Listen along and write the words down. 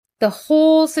the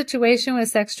whole situation with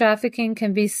sex trafficking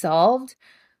can be solved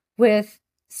with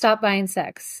stop buying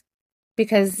sex,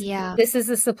 because this is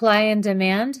a supply and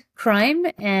demand crime,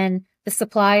 and the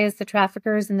supply is the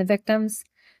traffickers and the victims,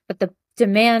 but the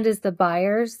demand is the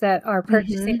buyers that are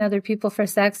purchasing other people for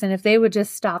sex. And if they would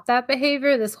just stop that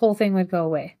behavior, this whole thing would go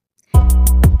away.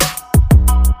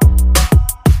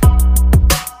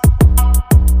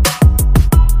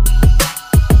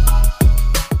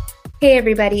 Hey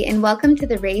everybody, and welcome to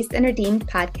the Raised and Redeemed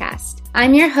podcast.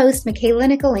 I'm your host, Michaela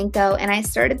Nikolenko, and I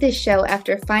started this show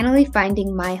after finally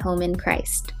finding my home in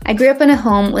Christ. I grew up in a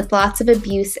home with lots of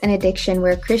abuse and addiction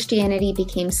where Christianity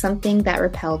became something that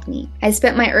repelled me. I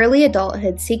spent my early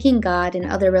adulthood seeking God in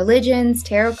other religions,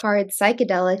 tarot cards,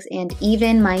 psychedelics, and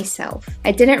even myself.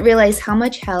 I didn't realize how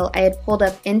much hell I had pulled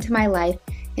up into my life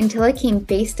until I came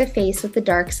face to face with the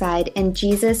dark side and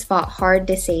Jesus fought hard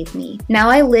to save me. Now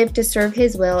I live to serve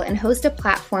His will and host a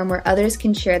platform where others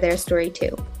can share their story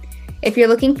too. If you're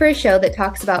looking for a show that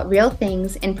talks about real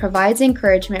things and provides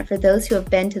encouragement for those who have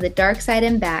been to the dark side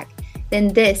and back, then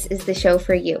this is the show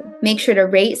for you. Make sure to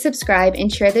rate, subscribe,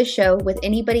 and share this show with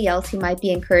anybody else who might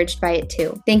be encouraged by it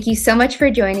too. Thank you so much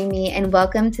for joining me, and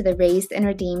welcome to the Raised and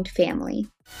Redeemed family.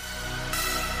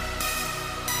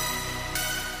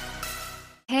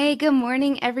 Hey, good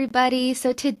morning, everybody.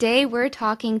 So today we're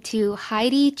talking to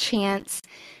Heidi Chance.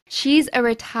 She's a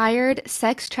retired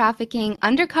sex trafficking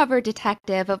undercover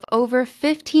detective of over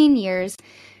 15 years.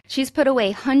 She's put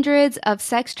away hundreds of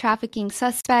sex trafficking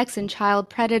suspects and child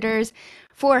predators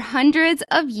for hundreds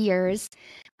of years.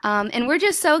 And we're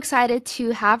just so excited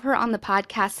to have her on the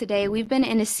podcast today. We've been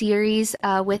in a series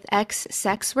with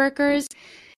ex-sex workers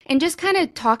and just kind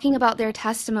of talking about their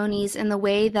testimonies and the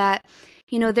way that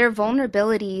their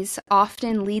vulnerabilities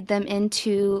often lead them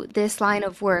into this line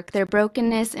of work. Their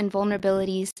brokenness and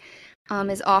vulnerabilities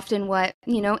is often what,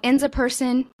 ends a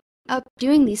person up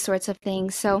doing these sorts of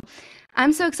things. So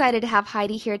I'm so excited to have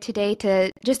Heidi here today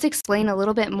to just explain a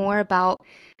little bit more about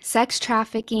sex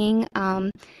trafficking,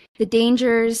 the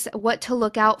dangers, what to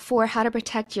look out for, how to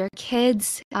protect your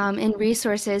kids, and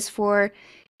resources for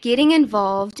getting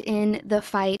involved in the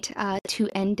fight to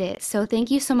end it. So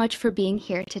thank you so much for being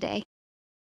here today.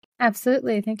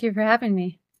 Absolutely. Thank you for having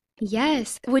me.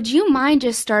 Yes. Would you mind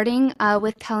just starting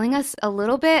with telling us a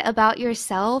little bit about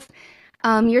yourself,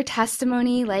 your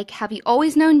testimony? Like, have you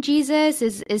always known Jesus?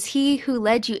 Is He who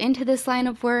led you into this line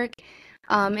of work?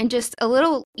 And just a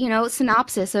little,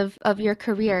 synopsis of your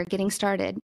career getting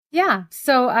started. Yeah.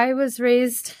 So I was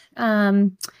raised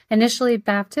initially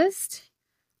Baptist,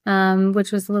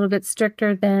 which was a little bit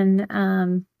stricter than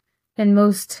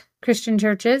most Christian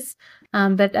churches.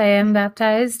 But I am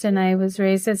baptized and I was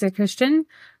raised as a Christian.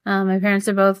 My parents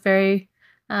are both very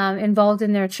involved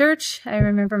in their church. I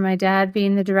remember my dad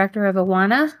being the director of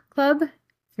Awana Club.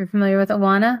 If you're familiar with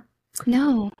Awana?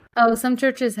 No. Oh, some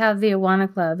churches have the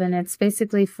Awana Club, and it's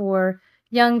basically for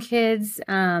young kids.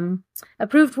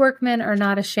 Approved workmen are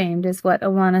not ashamed is what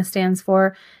Awana stands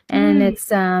for. And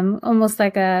it's almost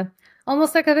like a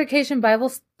vacation Bible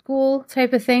school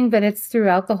type of thing, but it's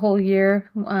throughout the whole year,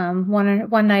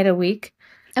 one night a week.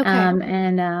 Okay.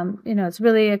 It's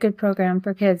really a good program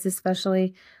for kids,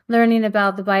 especially learning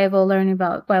about the Bible, learning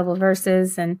about Bible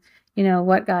verses and,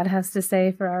 what God has to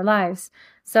say for our lives.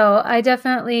 So I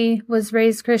definitely was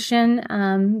raised Christian,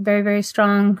 very, very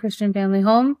strong Christian family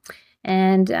home.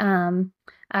 And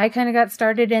I kind of got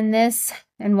started in this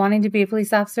and wanting to be a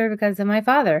police officer because of my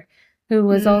father, who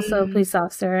was also a police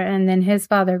officer, and then his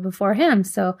father before him.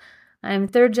 So I'm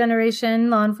third generation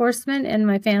law enforcement in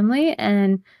my family,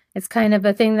 and it's kind of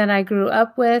a thing that I grew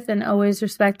up with and always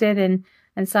respected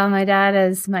and saw my dad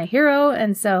as my hero.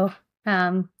 And so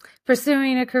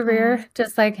pursuing a career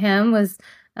just like him was,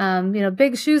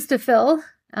 big shoes to fill.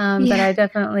 But I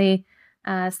definitely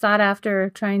sought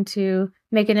after trying to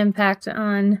make an impact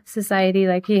on society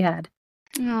like he had.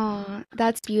 Oh,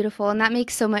 that's beautiful. And that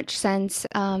makes so much sense.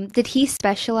 Did he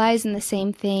specialize in the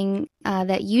same thing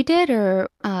that you did, or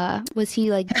was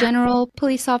he like general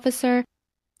police officer?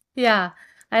 Yeah,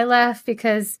 I laugh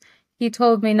because he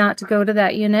told me not to go to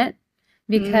that unit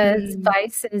because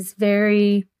vice is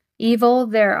very evil.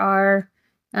 There are,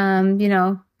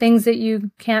 things that you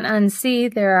can't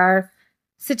unsee. There are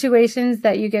situations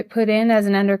that you get put in as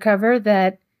an undercover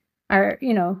that are,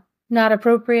 not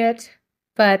appropriate.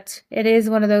 But it is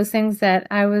one of those things that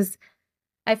I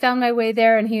found my way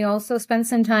there, and he also spent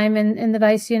some time in the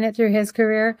vice unit through his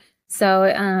career.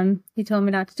 So he told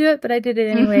me not to do it, but I did it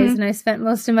anyways, and I spent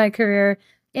most of my career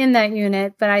in that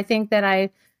unit. But I think that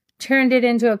I turned it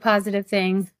into a positive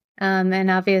thing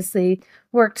and obviously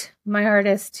worked my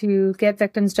hardest to get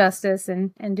victims justice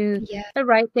and do Yeah. the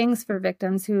right things for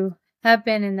victims who have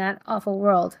been in that awful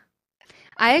world.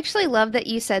 I actually love that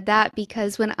you said that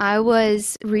because when I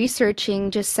was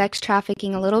researching just sex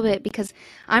trafficking a little bit, because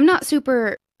I'm not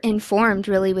super informed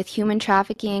really with human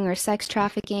trafficking or sex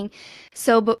trafficking.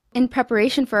 So, but in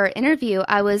preparation for our interview,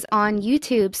 I was on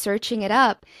YouTube searching it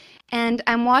up and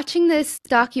I'm watching this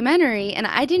documentary and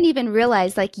I didn't even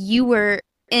realize like you were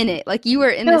in it, like you were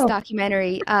in this Oh,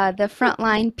 documentary, the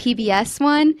Frontline PBS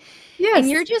one. And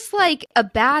you're yes. just like a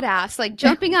badass, like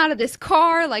jumping out of this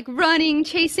car, like running,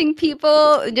 chasing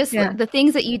people, just Yeah. the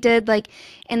things that you did, like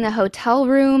in the hotel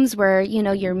rooms where,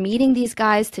 you're meeting these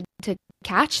guys to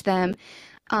catch them.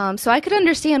 So I could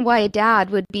understand why a dad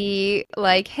would be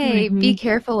like, hey, be Hmm.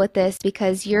 careful with this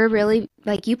because you're really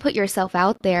like you put yourself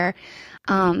out there,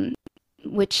 um,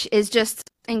 which is just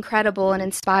incredible and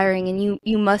inspiring. And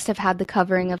you must have had the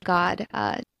covering of God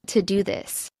to do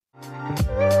this.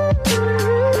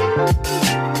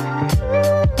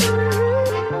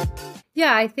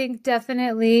 Yeah, I think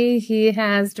definitely he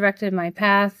has directed my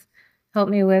path,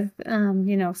 helped me with,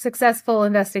 successful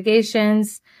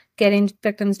investigations, getting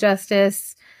victims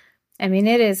justice. I mean,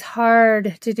 it is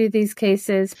hard to do these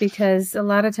cases because a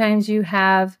lot of times you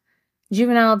have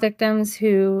juvenile victims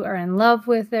who are in love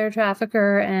with their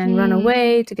trafficker and run Mm,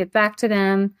 away to get back to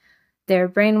them. They're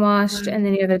brainwashed. And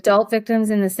then you have adult victims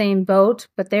in the same boat,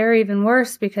 but they're even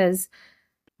worse because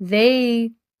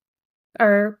they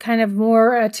are kind of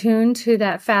more attuned to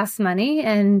that fast money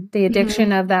and the mhm.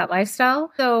 addiction of that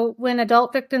lifestyle. So when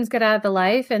adult victims get out of the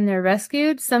life and they're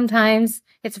rescued, sometimes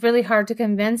it's really hard to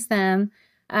convince them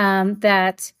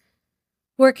that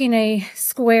working a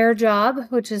square job,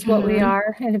 which is what we Mhm.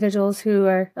 are, individuals who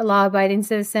are law-abiding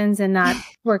citizens and not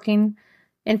working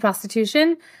in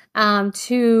prostitution,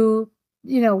 to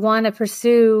want to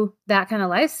pursue that kind of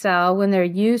lifestyle when they're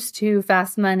used to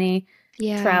fast money,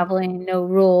 Yeah. traveling, no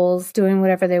rules, doing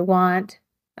whatever they want,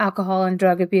 alcohol and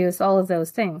drug abuse, all of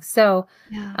those things. So,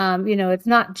 Yeah. it's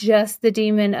not just the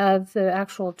demon of the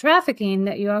actual trafficking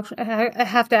that you actually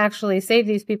have to actually save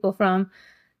these people from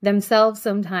themselves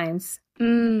sometimes.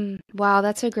 Wow,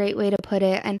 that's a great way to put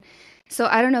it. And so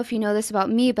I don't know if you know this about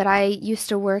me, but I used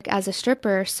to work as a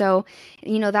stripper. So,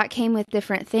 that came with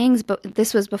different things, but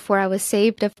this was before I was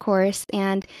saved, of course.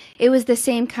 And it was the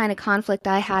same kind of conflict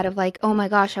I had of like, oh my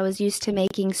gosh, I was used to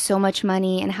making so much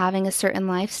money and having a certain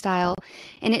lifestyle.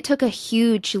 And it took a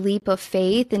huge leap of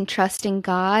faith and trusting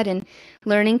God and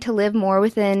learning to live more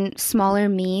within smaller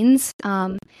means.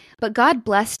 But God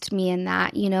blessed me in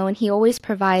that, and He always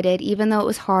provided, even though it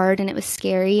was hard and it was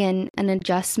scary and an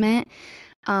adjustment.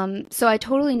 So I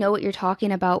totally know what you're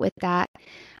talking about with that.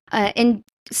 And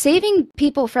saving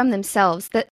people from themselves.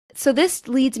 So this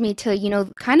leads me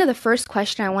to, kind of the first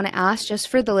question I want to ask, just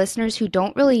for the listeners who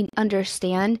don't really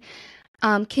understand.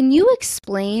 Can you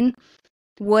explain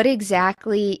what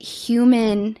exactly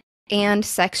human and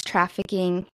sex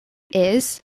trafficking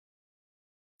is?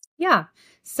 Yeah.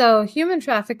 So human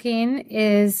trafficking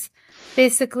is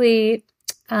basically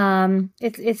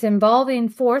it's involving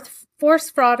force,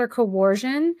 fraud, or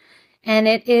coercion, and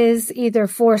it is either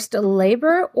forced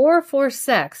labor or forced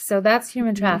sex. So that's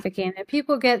human Mhm. trafficking. And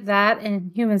people get that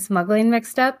and human smuggling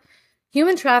mixed up.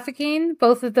 Human trafficking,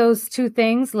 both of those two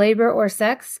things, labor or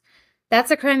sex,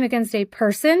 that's a crime against a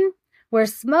person, where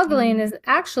smuggling Mm. is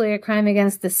actually a crime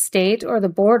against the state or the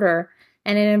border,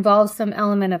 and it involves some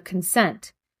element of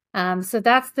consent. So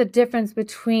that's the difference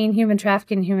between human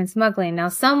trafficking and human smuggling. Now,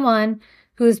 someone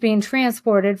who is being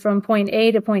transported from point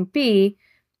A to point B,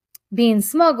 being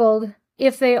smuggled,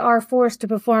 if they are forced to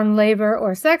perform labor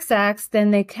or sex acts,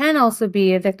 then they can also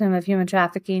be a victim of human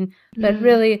trafficking. But Mm.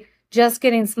 really, just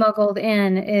getting smuggled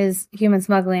in is human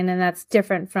smuggling, and that's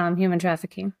different from human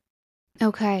trafficking.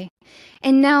 Okay.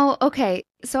 And now, okay,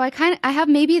 so I have,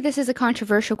 maybe this is a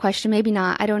controversial question, maybe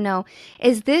not, I don't know.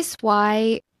 Is this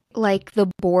why, like, the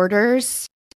borders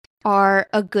are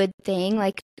a good thing?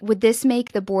 Like, would this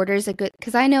make the borders a good,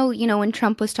 because I know, when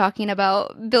Trump was talking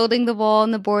about building the wall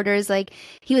and the borders, like,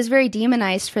 he was very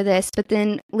demonized for this. But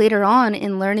then later on,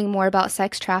 in learning more about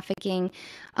sex trafficking,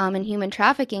 and human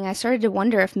trafficking, I started to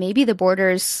wonder if maybe the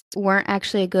borders weren't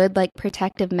actually a good, like,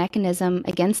 protective mechanism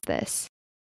against this.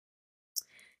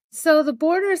 So the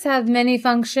borders have many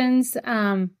functions.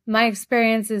 My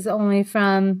experience is only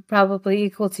from probably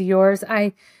equal to yours.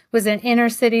 I was an inner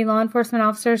city law enforcement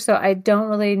officer, so I don't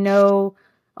really know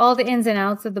all the ins and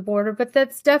outs of the border, but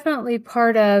that's definitely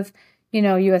part of,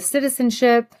 U.S.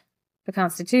 citizenship, the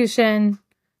Constitution,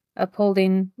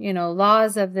 upholding,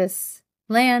 laws of this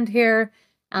land here,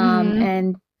 Mm-hmm.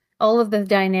 and all of the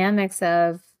dynamics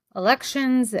of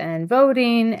elections and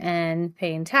voting and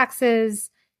paying taxes,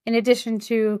 in addition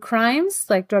to crimes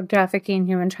like drug trafficking,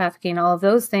 human trafficking, all of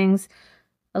those things,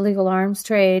 illegal arms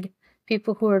trade.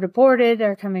 People who are deported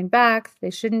are coming back.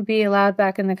 They shouldn't be allowed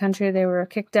back in the country. They were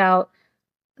kicked out.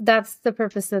 That's the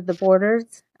purpose of the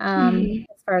borders, Hmm.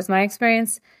 as far as my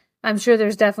experience. I'm sure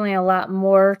there's definitely a lot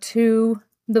more to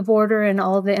the border and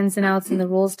all the ins and outs and the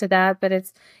rules to that, but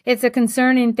it's a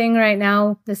concerning thing right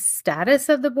now, the status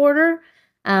of the border.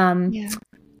 Um, Yeah.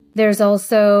 there's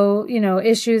also,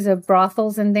 issues of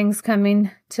brothels and things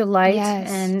coming to light,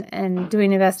 Yes. and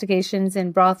doing investigations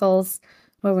in brothels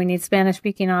where we need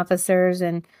Spanish-speaking officers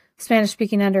and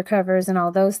Spanish-speaking undercovers and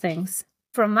all those things.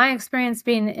 From my experience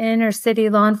being an inner city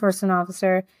law enforcement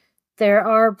officer, there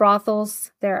are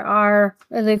brothels, there are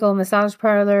illegal massage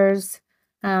parlors,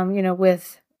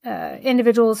 with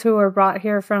individuals who are brought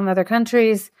here from other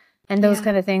countries and those Yeah.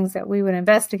 kind of things that we would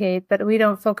investigate, but we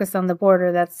don't focus on the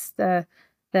border. That's the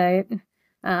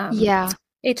Yeah.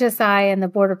 HSI and the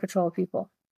Border Patrol people.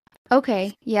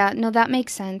 Okay. Yeah. No, that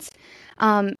makes sense.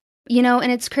 Um,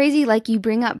 and it's crazy, like you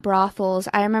bring up brothels.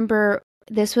 I remember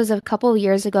this was a couple of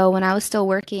years ago when I was still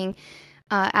working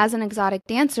as an exotic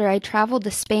dancer. I traveled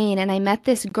to Spain and I met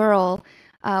this girl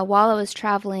while I was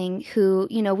traveling who,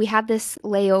 we had this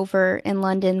layover in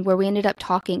London where we ended up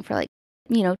talking for like,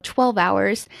 12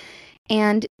 hours.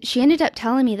 And she ended up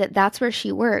telling me that that's where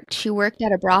she worked. She worked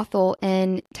at a brothel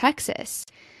in Texas.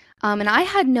 And I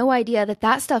had no idea that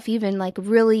that stuff even like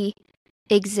really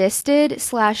existed,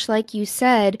 slash, like you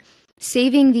said,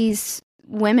 saving these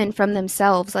women from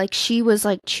themselves. Like she was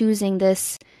like choosing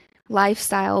this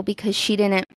lifestyle because she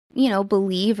didn't,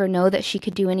 believe or know that she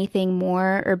could do anything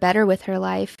more or better with her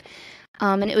life.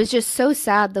 And it was just so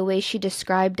sad the way she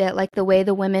described it, like the way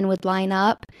the women would line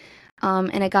up,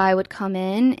 and a guy would come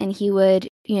in and he would,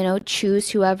 choose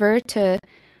whoever to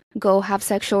go have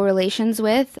sexual relations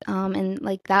with, and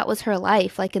like that was her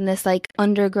life, like in this like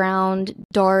underground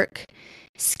dark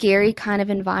scary kind of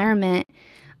environment.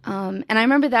 And I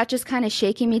remember that just kind of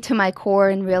shaking me to my core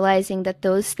and realizing that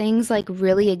those things like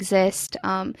really exist.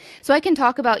 So I can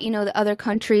talk about, the other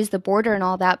countries, the border and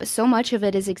all that, but so much of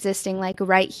it is existing like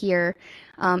right here,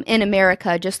 in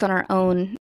America, just on our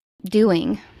own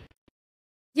doing.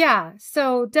 Yeah,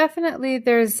 so definitely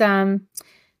there's some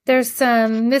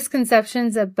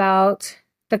misconceptions about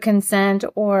the consent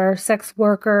or sex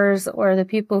workers or the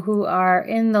people who are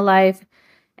in the life.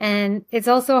 And it's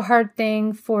also a hard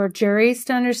thing for juries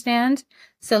to understand.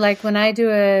 So like when I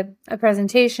do a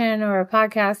presentation or a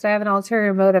podcast, I have an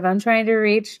ulterior motive. I'm trying to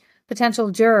reach potential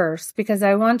jurors because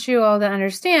I want you all to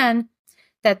understand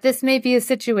that this may be a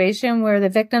situation where the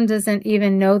victim doesn't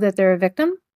even know that they're a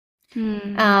victim.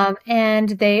 Hmm. And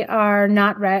they are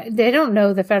not, they don't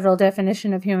know the federal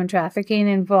definition of human trafficking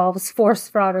involves force,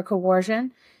 fraud, or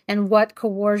coercion, and what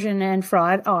coercion and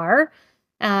fraud are,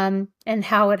 and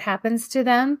how it happens to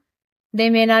them. They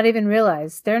may not even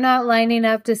realize. They're not lining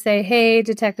up to say, hey,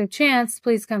 Detective Chance,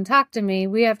 please come talk to me.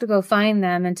 We have to go find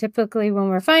them. And typically when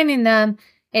we're finding them,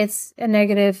 it's a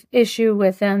negative issue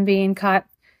with them being caught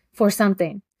for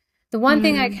something. The one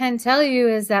thing I Hmm. can tell you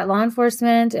is that law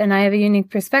enforcement, and I have a unique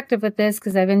perspective with this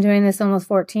because I've been doing this almost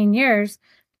 14 years.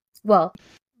 Well,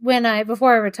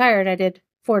 before I retired, I did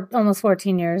almost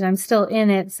 14 years. I'm still in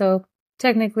it. So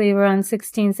technically we're on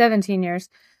 16, 17 years.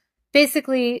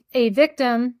 Basically, a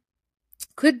victim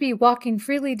could be walking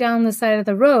freely down the side of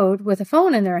the road with a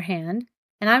phone in their hand.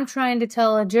 And I'm trying to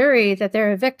tell a jury that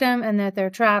they're a victim and that they're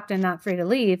trapped and not free to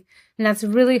leave. And that's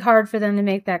really hard for them to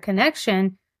make that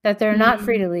connection that they're not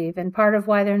free Hmm. to leave. And part of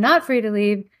why they're not free to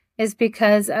leave is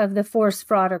because of the force,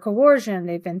 fraud, or coercion.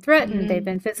 They've been threatened. They've Hmm.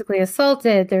 been physically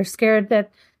assaulted. They're scared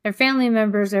that their family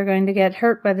members are going to get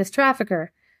hurt by this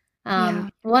trafficker. Yeah.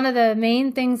 One of the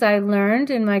main things I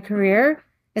learned in my career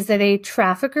is that a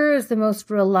trafficker is the most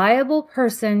reliable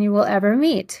person you will ever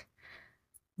meet.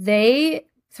 They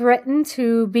threaten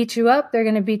to beat you up, they're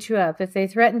going to beat you up. If they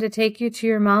threaten to take you to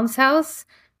your mom's house,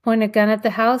 point a gun at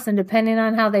the house, and depending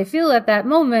on how they feel at that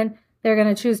moment, they're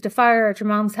going to choose to fire at your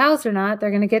mom's house or not. They're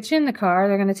going to get you in the car,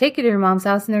 they're going to take you to your mom's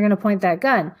house, and they're going to point that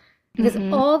gun. Because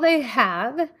Hmm. all they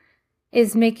have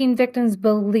is making victims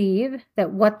believe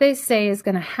that what they say is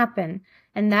going to happen.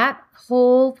 And that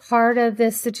whole part of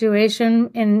this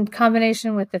situation, in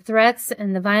combination with the threats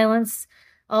and the violence,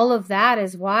 all of that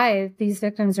is why these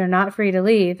victims are not free to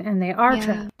leave and they are Yeah.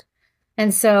 trapped.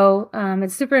 And so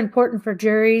it's super important for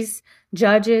juries,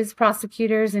 judges,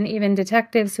 prosecutors, and even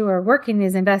detectives who are working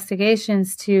these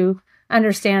investigations to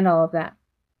understand all of that.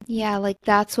 Yeah, like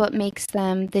that's what makes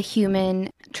them the human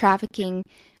trafficking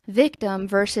victim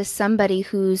versus somebody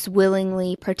who's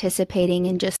willingly participating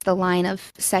in just the line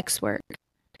of sex work.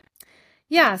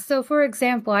 Yeah, so for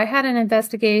example, I had an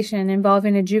investigation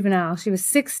involving a juvenile. She was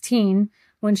 16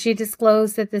 when she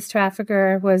disclosed that this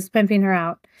trafficker was pimping her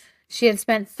out. She had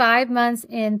spent 5 months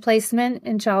in placement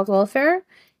in child welfare,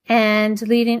 and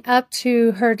leading up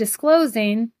to her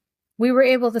disclosing, we were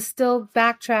able to still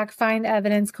backtrack, find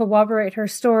evidence, corroborate her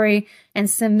story, and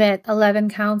submit 11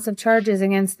 counts of charges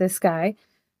against this guy.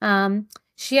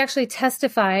 She actually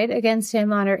testified against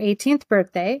him on her 18th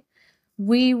birthday.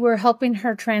 We were helping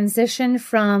her transition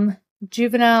from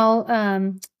juvenile,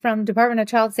 from Department of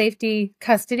Child Safety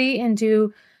custody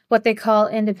into what they call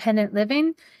independent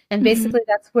living. And basically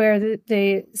that's where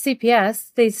the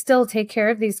CPS, they still take care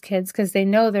of these kids because they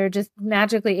know they're just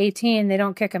magically 18. They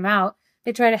don't kick them out.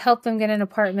 They try to help them get an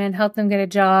apartment, help them get a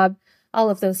job, all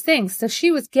of those things. So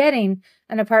she was getting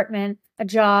an apartment, a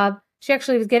job. She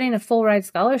actually was getting a full ride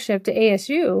scholarship to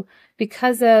ASU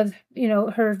because of,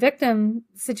 her victim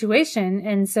situation.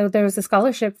 And so there was a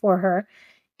scholarship for her.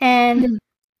 And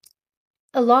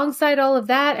alongside all of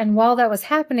that, and while that was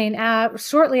happening,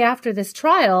 shortly after this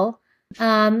trial,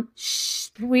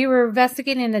 we were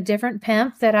investigating a different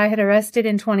pimp that I had arrested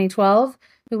in 2012,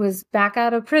 who was back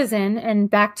out of prison and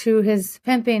back to his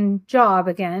pimping job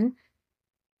again.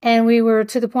 And we were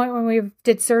to the point when we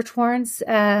did search warrants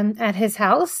at his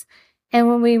house. And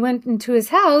when we went into his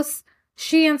house,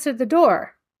 she answered the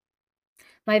door.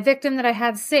 My victim that I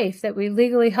had safe, that we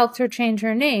legally helped her change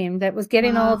her name, that was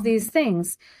getting all of these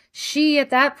things. She,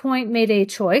 at that point, made a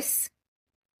choice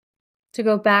to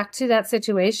go back to that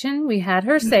situation. We had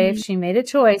her safe. She made a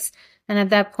choice. And at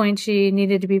that point, she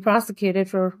needed to be prosecuted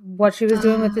for what she was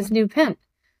doing with this new pimp.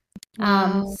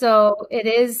 So it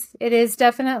is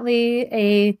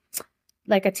definitely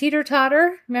like a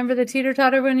teeter-totter. Remember the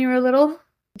teeter-totter when you were little?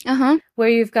 Where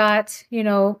you've got,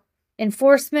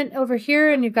 enforcement over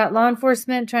here and you've got law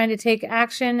enforcement trying to take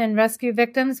action and rescue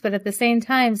victims. But at the same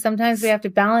time, sometimes we have to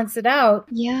balance it out.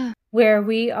 Yeah. Where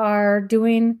we are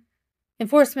doing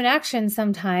enforcement action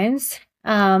sometimes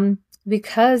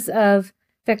because of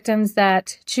victims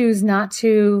that choose not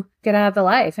to get out of the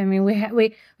life. I mean,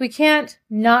 we can't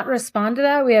not respond to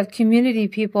that. We have community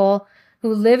people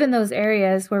who live in those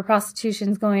areas where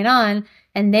prostitution's going on,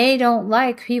 and they don't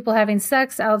like people having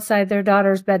sex outside their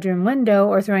daughter's bedroom window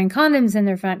or throwing condoms in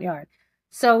their front yard.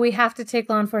 So we have to take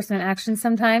law enforcement action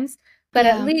sometimes. But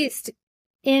at least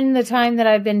in the time that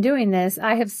I've been doing this,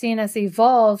 I have seen us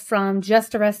evolve from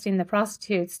just arresting the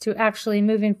prostitutes to actually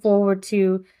moving forward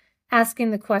to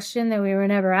asking the question that we were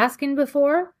never asking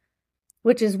before,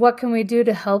 which is, what can we do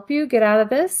to help you get out of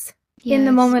this in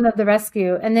the moment of the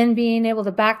rescue? And then being able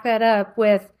to back that up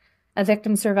with a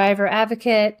victim survivor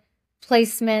advocate,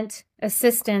 placement,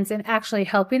 assistance, and actually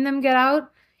helping them get out.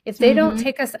 If they don't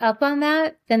take us up on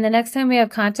that, then the next time we have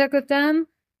contact with them,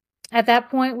 at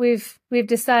that point, we've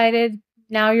decided,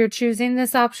 now you're choosing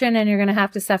this option and you're going to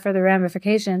have to suffer the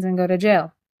ramifications and go to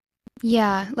jail.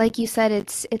 Yeah, like you said,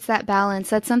 it's that balance.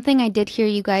 That's something I did hear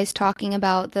you guys talking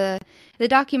about. The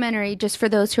documentary, just for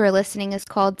those who are listening, is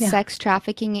called Sex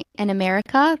Trafficking in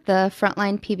America, the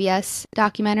Frontline PBS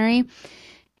documentary.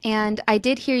 And I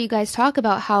did hear you guys talk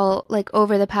about how, like,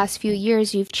 over the past few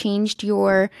years, you've changed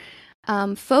your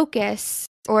focus,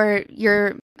 or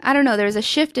I don't know, there's a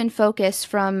shift in focus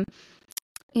from,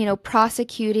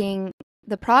 prosecuting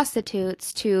the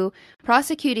prostitutes to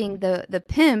prosecuting the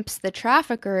pimps, the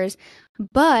traffickers.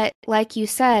 But like you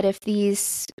said, if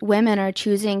these women are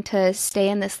choosing to stay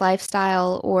in this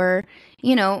lifestyle or,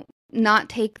 not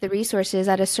take the resources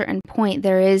at a certain point,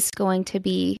 there is going to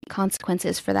be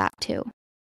consequences for that too.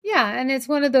 Yeah, and it's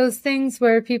one of those things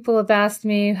where people have asked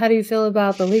me, how do you feel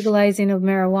about the legalizing of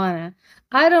marijuana?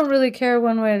 I don't really care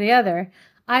one way or the other.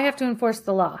 I have to enforce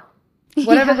the law.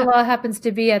 Whatever the law happens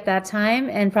to be at that time,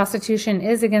 and prostitution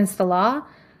is against the law,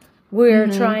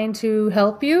 we're trying to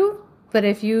help you. But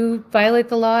if you violate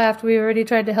the law after we already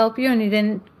tried to help you and you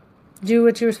didn't do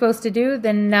what you were supposed to do,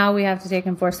 then now we have to take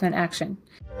enforcement action.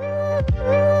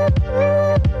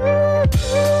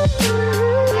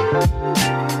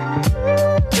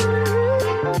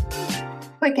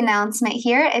 Quick announcement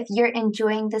here. If you're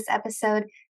enjoying this episode,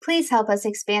 please help us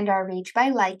expand our reach by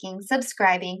liking,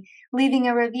 subscribing, leaving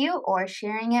a review, or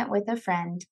sharing it with a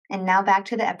friend. And now back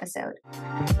to the episode.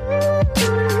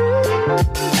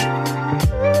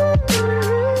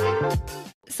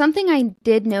 Something I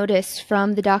did notice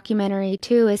from the documentary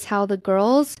too is how the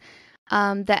girls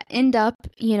that end up,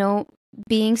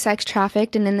 being sex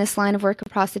trafficked and in this line of work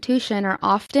of prostitution are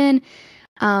often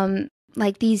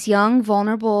like these young,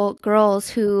 vulnerable girls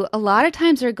who a lot of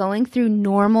times are going through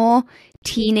normal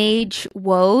teenage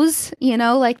woes,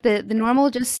 like the normal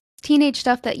just teenage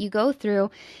stuff that you go through.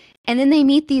 And then they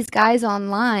meet these guys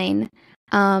online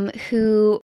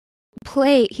who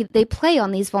they play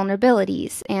on these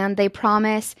vulnerabilities, and they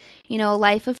promise, a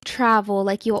life of travel,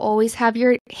 like you'll always have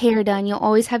your hair done, you'll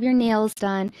always have your nails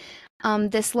done,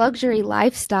 this luxury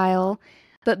lifestyle,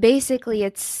 but basically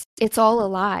it's all a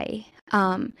lie.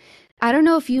 I don't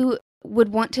know if you would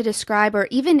want to describe, or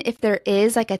even if there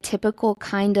is like a typical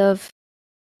kind of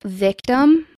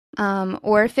victim,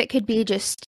 or if it could be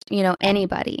just,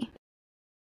 anybody.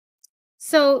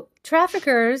 So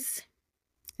traffickers,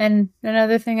 and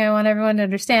another thing I want everyone to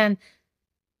understand,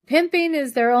 pimping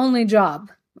is their only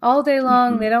job. All day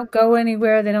long, they don't go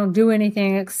anywhere, they don't do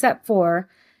anything except for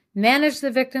manage the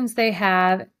victims they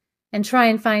have and try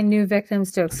and find new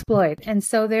victims to exploit. And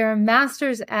so they're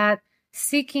masters at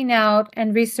seeking out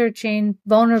and researching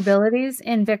vulnerabilities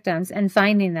in victims and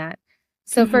finding that.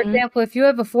 So, for example, if you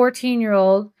have a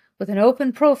 14-year-old with an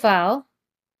open profile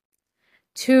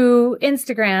to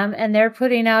Instagram and they're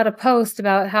putting out a post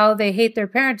about how they hate their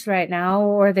parents right now,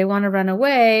 or they want to run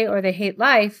away, or they hate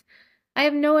life, I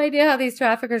have no idea how these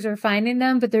traffickers are finding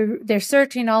them, but they're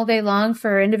searching all day long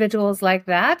for individuals like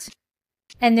that.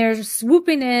 And they're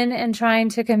swooping in and trying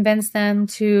to convince them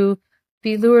to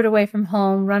be lured away from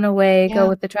home, run away, go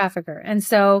with the trafficker. And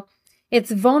so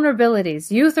it's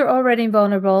vulnerabilities. Youth are already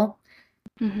vulnerable.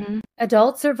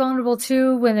 Adults are vulnerable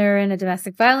too when they're in a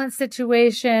domestic violence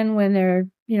situation, when they're,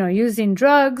 using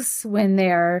drugs, when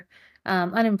they're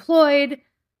unemployed,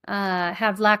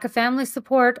 have lack of family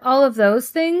support. All of those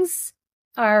things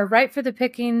are ripe for the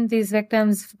picking, these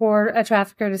victims, for a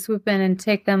trafficker to swoop in and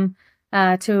take them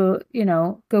to,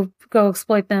 go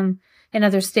exploit them in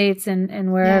other states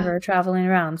and wherever, traveling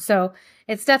around. So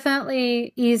it's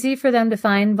definitely easy for them to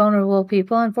find vulnerable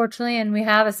people, unfortunately. And we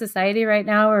have a society right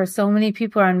now where so many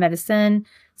people are on medicine,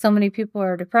 so many people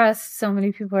are depressed, so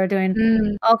many people are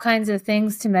doing all kinds of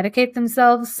things to medicate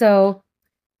themselves. So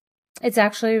it's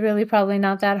actually really probably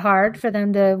not that hard for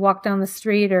them to walk down the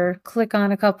street or click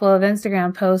on a couple of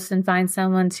Instagram posts and find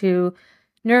someone to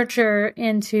nurture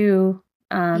into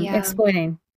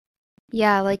exploiting.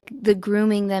 Yeah, like the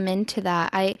grooming them into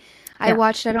that. I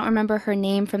watched, I don't remember her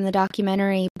name from the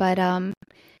documentary, but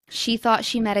she thought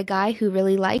she met a guy who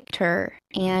really liked her,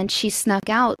 and she snuck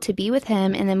out to be with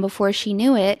him, and then before she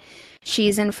knew it,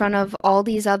 she's in front of all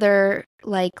these other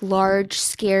like large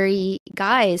scary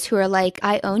guys who are like,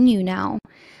 I own you now.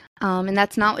 And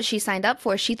that's not what she signed up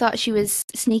for. She thought she was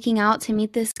sneaking out to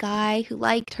meet this guy who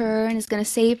liked her and is going to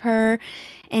save her.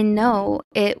 And no,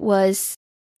 it was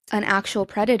an actual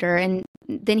predator. And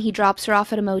then he drops her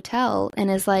off at a motel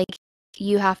and is like,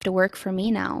 you have to work for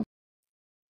me now.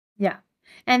 Yeah.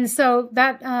 And so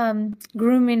that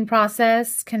grooming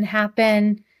process can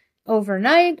happen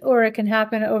overnight, or it can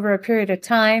happen over a period of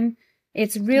time.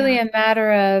 It's really a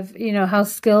matter of, how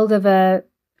skilled of a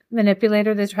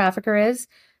manipulator the trafficker is.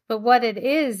 But what it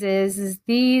is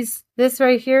this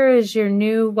right here is your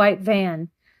new white van.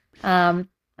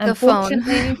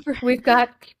 Unfortunately, we've got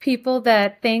people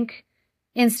that think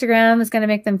Instagram is going to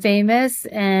make them famous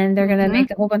and they're going to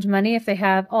make a whole bunch of money if they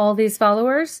have all these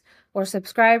followers or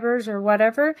subscribers or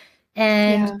whatever.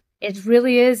 And it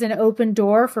really is an open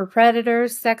door for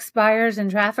predators, sex buyers,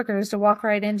 and traffickers to walk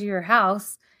right into your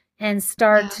house and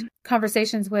start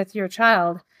conversations with your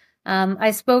child.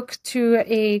 I spoke to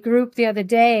a group the other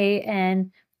day,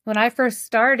 and when I first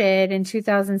started in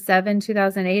 2007,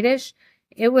 2008-ish,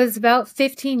 it was about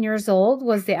 15 years old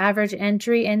was the average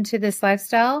entry into this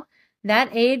lifestyle. That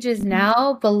age is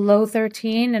now below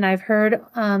 13, and I've heard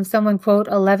someone quote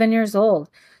 11 years old.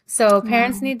 So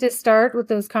parents need to start with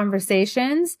those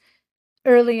conversations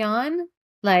early on,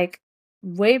 like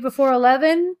way before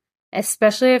 11,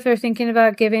 especially if they're thinking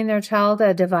about giving their child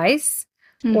a device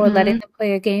or letting them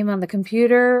play a game on the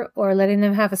computer or letting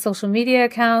them have a social media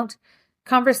account.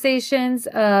 Conversations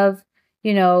of,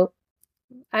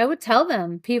 I would tell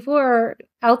them people are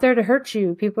out there to hurt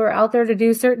you. People are out there to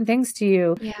do certain things to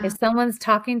you. If someone's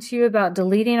talking to you about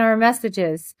deleting our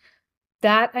messages,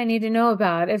 that I need to know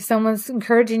about. If someone's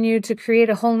encouraging you to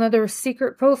create a whole nother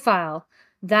secret profile,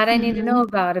 that I need to know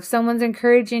about. If someone's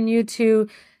encouraging you to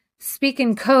speak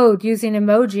in code using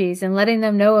emojis and letting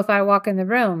them know if I walk in the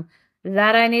room,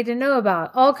 that I need to know about.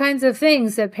 All kinds of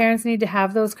things that parents need to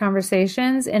have those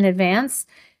conversations in advance.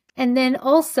 And then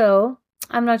also,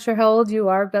 I'm not sure how old you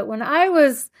are, but when I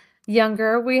was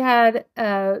younger, we had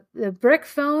the brick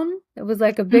phone. It was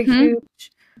like a big,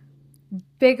 huge,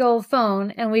 big old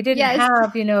phone. And we didn't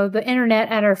have, the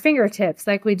internet at our fingertips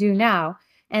like we do now.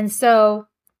 And so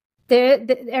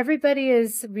everybody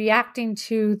is reacting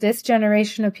to this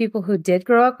generation of people who did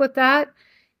grow up with that.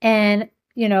 And,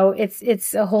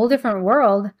 it's a whole different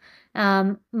world.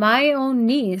 My own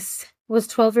niece was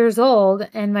 12 years old,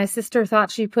 and my sister thought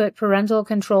she put parental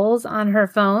controls on her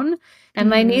phone, and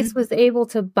my niece was able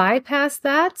to bypass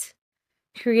that,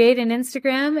 create an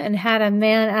Instagram, and had a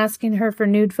man asking her for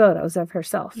nude photos of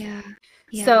herself. Yeah.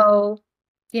 So,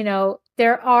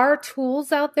 there are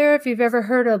tools out there. If you've ever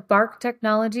heard of Bark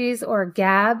Technologies or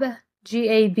Gab,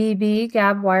 Gabb,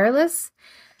 Gab Wireless.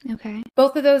 Okay.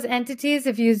 Both of those entities,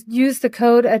 if you use the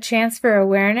code A Chance for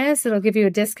Awareness, it'll give you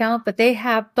a discount, but they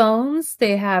have phones.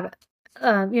 They have,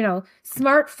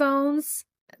 smartphones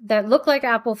that look like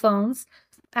Apple phones,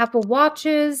 Apple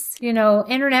Watches,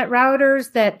 internet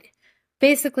routers that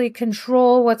basically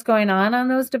control what's going on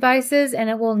those devices,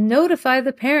 and it will notify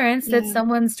the parents that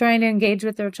someone's trying to engage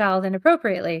with their child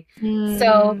inappropriately.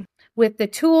 So with the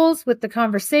tools, with the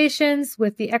conversations,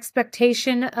 with the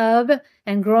expectation of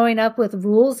and growing up with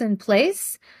rules in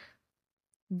place,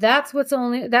 that's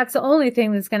the only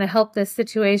thing that's going to help this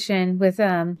situation with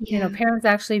parents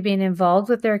actually being involved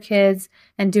with their kids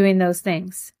and doing those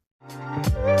things.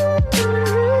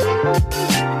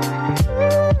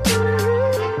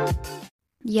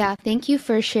 Yeah, thank you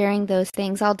for sharing those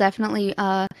things. I'll definitely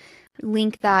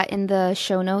link that in the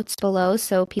show notes below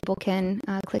so people can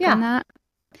click on that.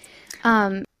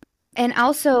 And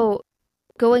also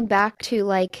going back to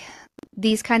like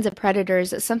these kinds of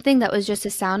predators, something that was just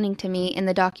astounding to me in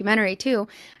the documentary too.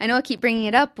 I know I keep bringing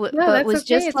it up, but it was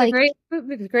just it's like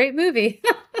a great movie.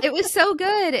 it was so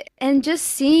good. And just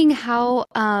seeing how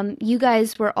you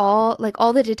guys were all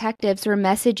the detectives were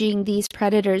messaging these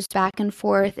predators back and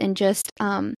forth, and just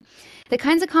the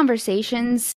kinds of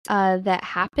conversations that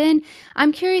happen.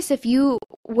 I'm curious if you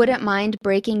wouldn't mind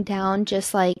breaking down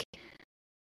just like,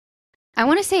 I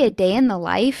want to say, a day in the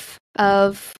life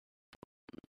of,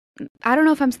 I don't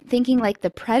know if I'm thinking like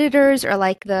the predators or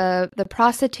like the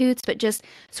prostitutes, but just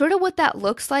sort of what that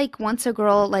looks like once a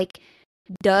girl like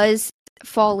does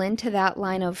fall into that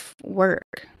line of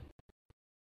work.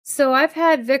 So I've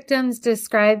had victims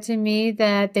describe to me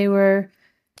that they were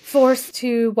forced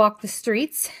to walk the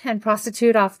streets and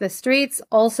prostitute off the streets,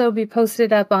 also be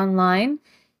posted up online.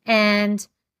 And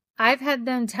I've had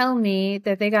them tell me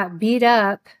that they got beat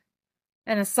up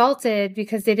and assaulted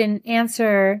because they didn't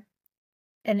answer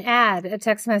a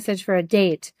text message for a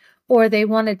date, or they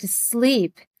wanted to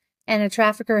sleep and a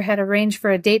trafficker had arranged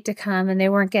for a date to come and they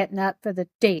weren't getting up for the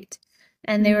date.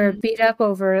 And they were beat up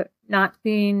over not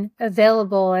being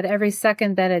available at every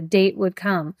second that a date would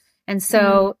come. And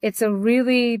so it's a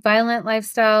really violent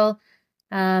lifestyle.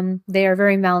 They are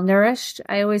very malnourished.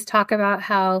 I always talk about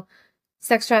how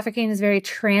sex trafficking is very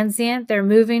transient. They're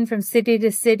moving from city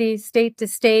to city, state to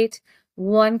state.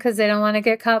 One, because they don't want to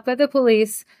get caught by the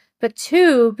police. But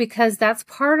two, because that's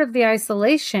part of the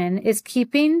isolation, is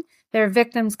keeping their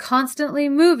victims constantly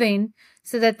moving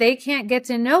so that they can't get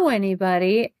to know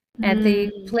anybody at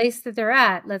the place that they're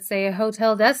at. Let's say a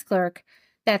hotel desk clerk.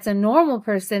 That's a normal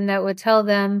person that would tell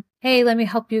them, hey, let me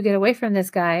help you get away from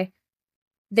this guy.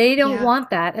 They don't want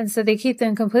that. And so they keep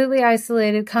them completely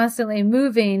isolated, constantly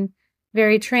moving,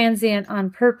 very transient on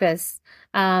purpose.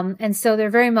 And so they're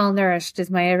very malnourished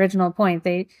is my original point.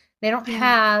 They don't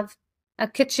have a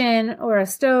kitchen or a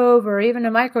stove or even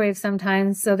a microwave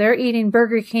sometimes. So they're eating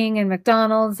Burger King and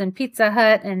McDonald's and Pizza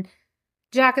Hut and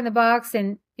Jack in the Box,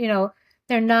 and,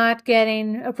 they're not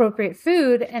getting appropriate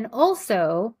food. And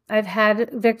also, I've had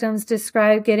victims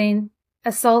describe getting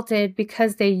assaulted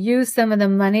because they used some of the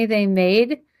money they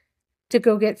made to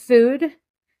go get food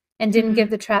and didn't give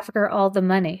the trafficker all the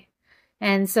money.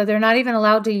 And so they're not even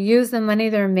allowed to use the money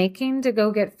they're making to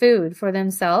go get food for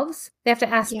themselves. They have to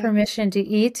ask permission to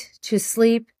eat, to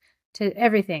sleep, to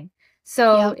everything.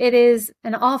 So it is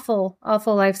an awful,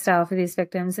 awful lifestyle for these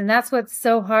victims. And that's what's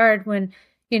so hard when,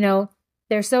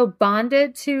 they're so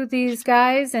bonded to these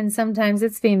guys. And sometimes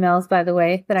it's females, by the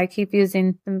way, that I keep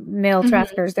using the male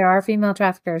traffickers. There are female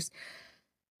traffickers.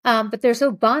 But they're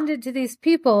so bonded to these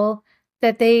people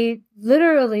that they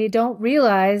literally don't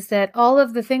realize that all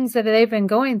of the things that they've been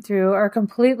going through are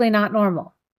completely not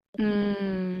normal.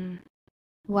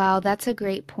 Wow, that's a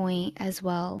great point as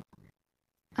well.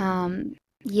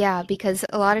 Yeah, because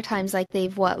a lot of times like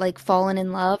they've fallen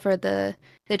in love, or the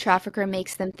trafficker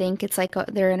makes them think it's like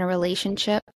they're in a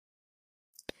relationship.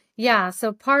 Yeah,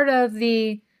 so part of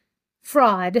the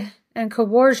fraud and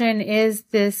coercion is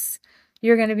this: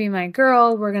 you're going to be my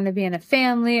girl, we're going to be in a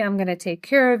family, I'm going to take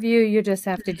care of you, you just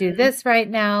have to do this right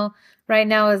now. Right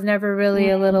now is never really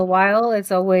a little while,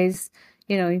 it's always,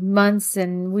 months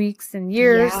and weeks and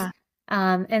years.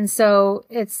 And so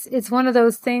it's one of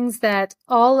those things that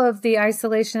all of the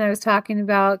isolation I was talking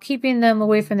about, keeping them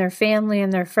away from their family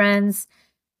and their friends,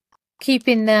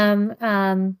 keeping them,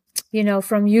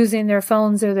 from using their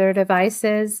phones or their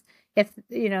devices, if,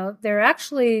 they're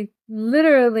actually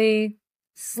literally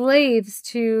slaves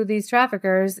to these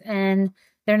traffickers, and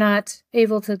they're not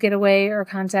able to get away or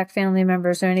contact family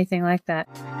members or anything like that.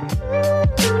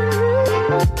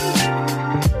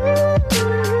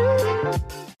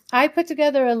 I put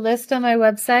together a list on my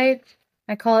website.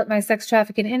 I call it my sex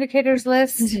trafficking indicators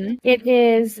list. Mm-hmm. It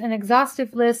is an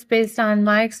exhaustive list based on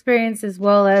my experience as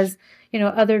well as,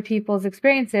 other people's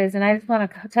experiences. And I just want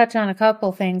to touch on a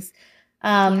couple things.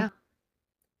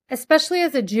 Especially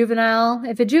as a juvenile,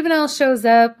 if a juvenile shows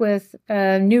up with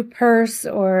a new purse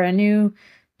or a new,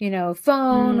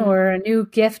 phone or a new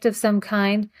gift of some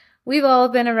kind, we've all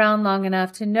been around long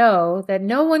enough to know that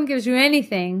no one gives you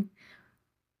anything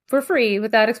for free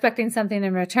without expecting something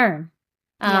in return.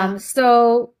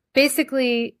 So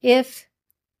basically, if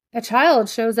a child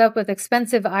shows up with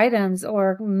expensive items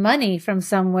or money from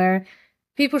somewhere,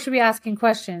 people should be asking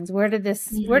questions. Where did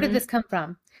this come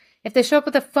from? If they show up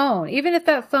with a phone, even if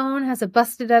that phone has a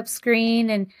busted up screen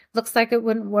and looks like it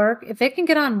wouldn't work, if they can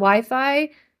get on Wi-Fi,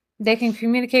 they can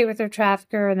communicate with their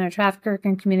trafficker and their trafficker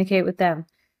can communicate with them.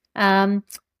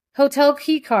 Hotel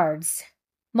key cards,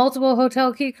 multiple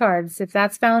hotel key cards. If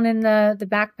that's found in the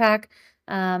backpack,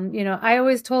 I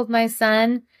always told my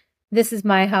son, this is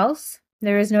my house.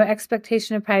 There is no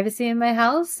expectation of privacy in my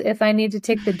house. If I need to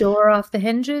take the door off the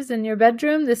hinges in your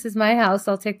bedroom, this is my house.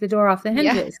 I'll take the door off the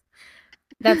hinges.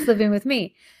 That's living with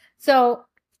me. So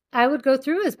I would go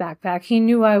through his backpack. He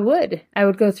knew I would. I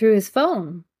would go through his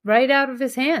phone right out of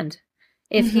his hand.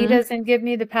 If he doesn't give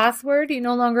me the password, he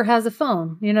no longer has a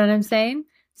phone. You know what I'm saying?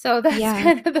 So that's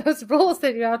kind of those rules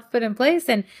that you have to put in place.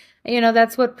 And,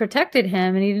 that's what protected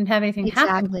him, and he didn't have anything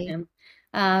happen to him.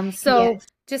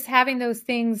 Just having those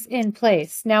things in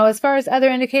place. Now, as far as other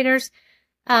indicators,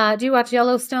 do you watch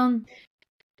Yellowstone?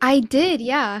 I did,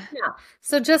 yeah.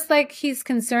 So just like he's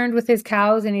concerned with his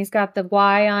cows and he's got the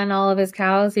Y on all of his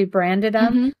cows, he branded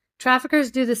them. Traffickers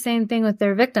do the same thing with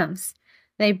their victims.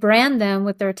 They brand them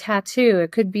with their tattoo.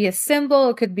 It could be a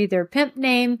symbol, it could be their pimp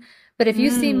name. But if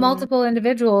you see multiple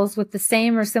individuals with the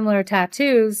same or similar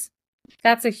tattoos,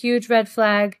 that's a huge red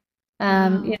flag,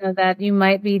 that you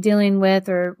might be dealing with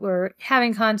or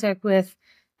having contact with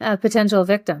a potential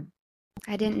victim.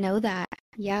 I didn't know that.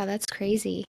 Yeah, that's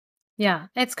crazy. Yeah,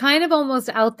 it's kind of almost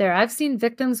out there. I've seen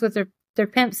victims with their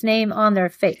pimp's name on their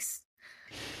face.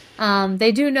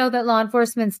 They do know that law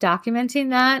enforcement's documenting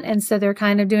that, and so they're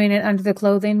kind of doing it under the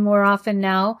clothing more often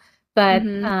now. But,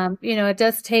 it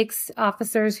does take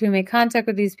officers who make contact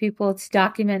with these people to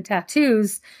document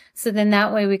tattoos. So then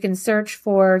that way we can search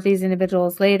for these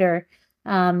individuals later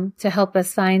to help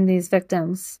us find these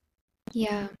victims.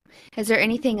 Yeah. Is there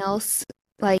anything else,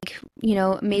 like,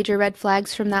 major red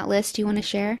flags from that list you want to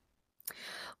share?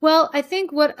 Well, I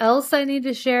think what else I need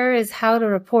to share is how to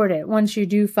report it once you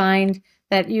do find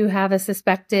that you have a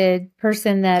suspected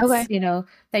person that's, that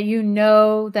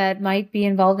that might be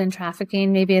involved in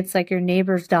trafficking. Maybe it's like your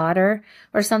neighbor's daughter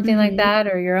or something like that,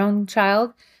 or your own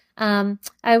child.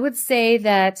 I would say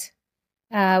that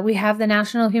we have the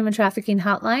National Human Trafficking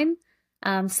Hotline.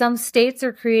 Some states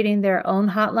are creating their own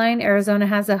hotline. Arizona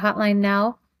has a hotline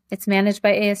now. It's managed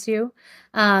by ASU.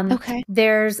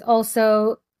 There's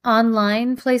also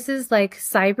online places like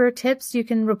cyber tips you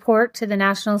can report to the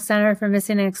National Center for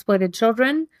Missing and Exploited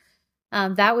Children.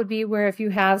 That would be where if you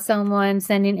have someone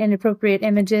sending inappropriate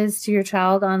images to your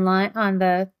child online on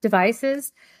the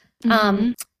devices.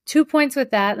 2 points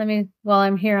with that. While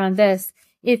I'm here on this,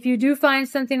 if you do find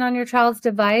something on your child's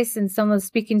device and someone's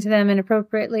speaking to them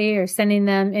inappropriately or sending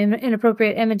them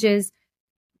inappropriate images,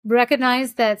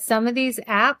 recognize that some of these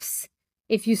apps,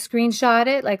 if you screenshot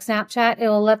it, like Snapchat, it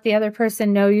will let the other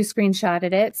person know you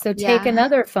screenshotted it. So take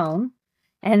another phone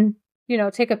and,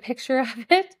 take a picture of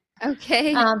it.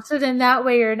 Okay. So then that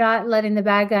way you're not letting the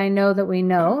bad guy know that we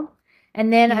know.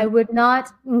 And then I would not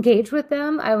engage with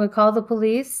them. I would call the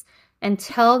police and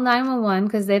tell 911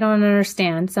 because they don't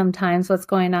understand sometimes what's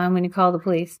going on when you call the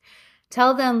police.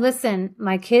 Tell them, listen,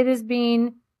 my kid is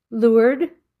being lured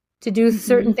to do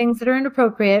certain things that are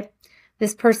inappropriate.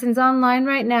 This person's online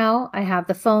right now. I have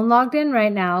the phone logged in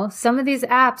right now. Some of these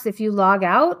apps, if you log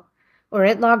out or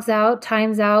it logs out,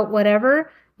 times out, whatever,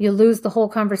 you lose the whole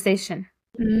conversation.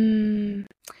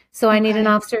 So I need an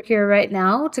officer here right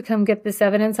now to come get this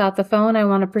evidence off the phone. I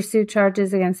want to pursue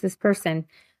charges against this person.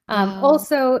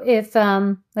 Also, if,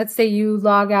 let's say you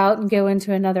log out and go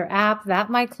into another app, that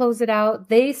might close it out.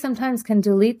 They sometimes can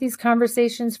delete these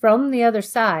conversations from the other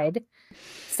side.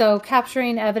 So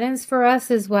capturing evidence for us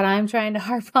is what I'm trying to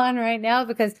harp on right now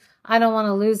because I don't want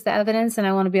to lose the evidence and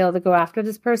I want to be able to go after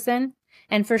this person.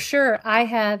 And for sure, I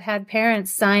have had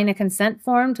parents sign a consent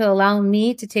form to allow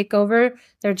me to take over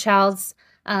their child's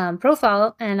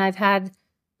profile, and I've had,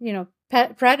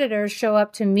 pet predators show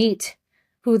up to meet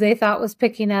who they thought was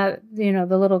picking up, the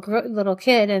little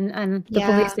kid, and the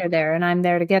police are there, and I'm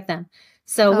there to get them.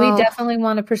 So we definitely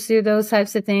want to pursue those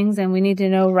types of things, and we need to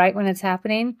know right when it's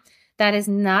happening. That is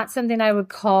not something I would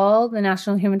call the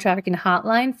National Human Trafficking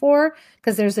Hotline for,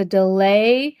 because there's a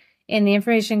delay in the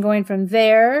information going from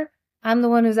there. I'm the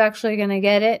one who's actually going to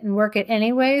get it and work it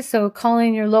anyway. So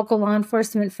calling your local law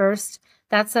enforcement first,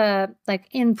 that's a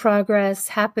in progress,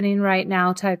 happening right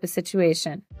now type of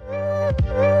situation.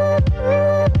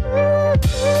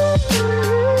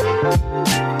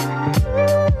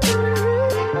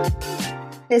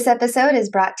 This episode is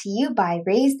brought to you by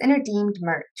Raised and Redeemed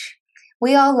merch.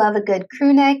 We all love a good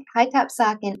crew neck, high top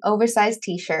sock, and oversized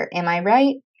t-shirt, am I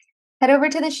right? Head over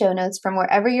to the show notes from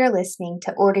wherever you're listening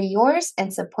to order yours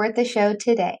and support the show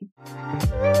today.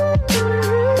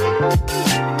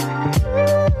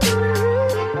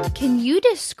 Can you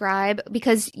describe,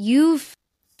 because you've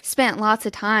spent lots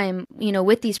of time,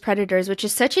 with these predators, which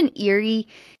is such an eerie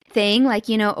thing,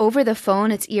 over the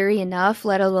phone, it's eerie enough,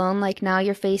 let alone now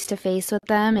you're face to face with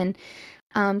them. And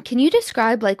can you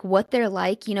describe what they're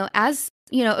like, as,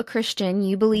 a Christian,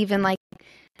 you believe in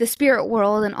the spirit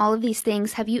world and all of these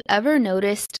things. Have you ever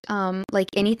noticed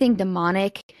anything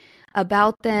demonic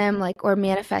about them, or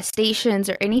manifestations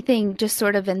or anything just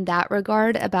sort of in that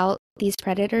regard about these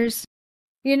predators?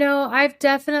 I've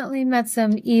definitely met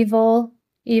some evil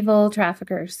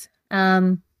traffickers.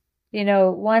 Ones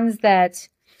that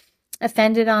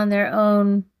offended on their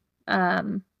own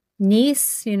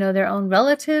niece, their own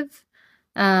relative,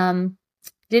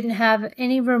 didn't have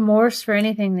any remorse for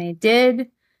anything they did,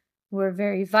 were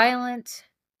very violent,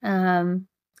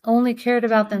 only cared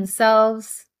about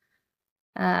themselves.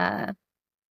 I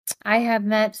have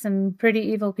met some pretty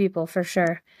evil people for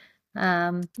sure.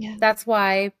 That's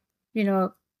why,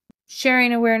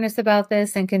 sharing awareness about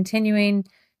this and continuing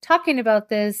talking about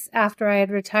this after I had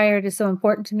retired is so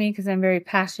important to me, because I'm very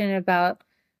passionate about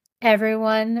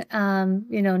everyone,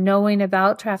 knowing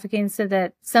about trafficking, so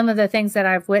that some of the things that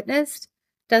I've witnessed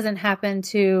doesn't happen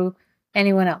to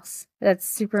anyone else. That's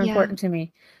super important to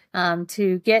me,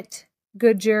 to get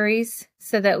good juries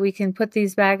so that we can put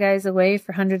these bad guys away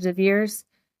for hundreds of years.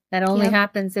 That only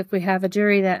happens if we have a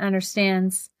jury that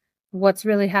understands what's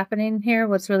really happening here,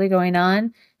 what's really going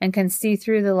on, and can see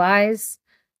through the lies.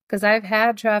 Because I've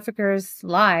had traffickers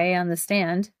lie on the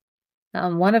stand.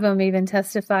 One of them even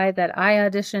testified that I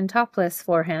auditioned topless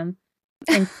for him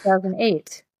in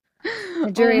 2008.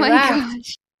 The jury laughed.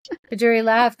 Gosh. The jury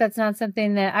laughed. That's not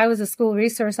something that I was a school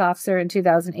resource officer in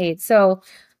 2008. So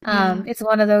it's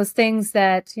one of those things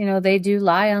that, they do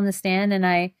lie on the stand. And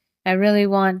I really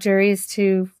want juries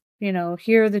to,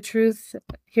 hear the truth,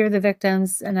 hear the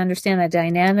victims, and understand the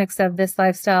dynamics of this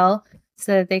lifestyle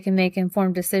so that they can make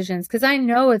informed decisions. Because I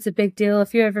know it's a big deal.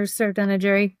 If you ever served on a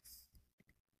jury.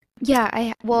 Yeah,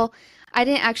 I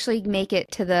didn't actually make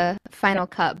it to the final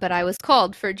cut, but I was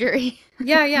called for jury.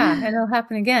 Yeah, and it'll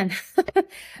happen again.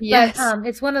 Yes. But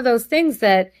it's one of those things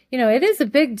that, it is a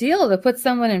big deal to put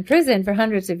someone in prison for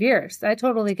hundreds of years. I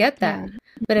totally get that. Yeah.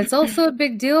 But it's also a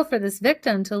big deal for this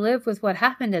victim to live with what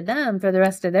happened to them for the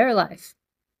rest of their life.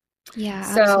 Yeah,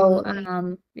 so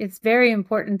absolutely. It's very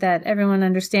important that everyone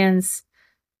understands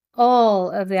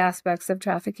all of the aspects of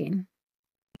trafficking.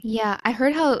 Yeah, I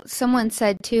heard how someone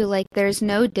said too, there's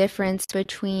no difference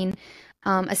between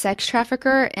a sex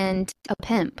trafficker and a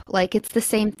pimp. It's the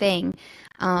same thing.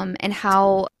 And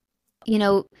how,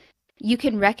 you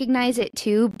can recognize it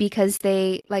too, because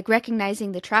they,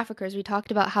 recognizing the traffickers, we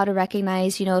talked about how to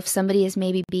recognize, if somebody is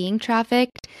maybe being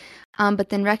trafficked, but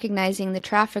then recognizing the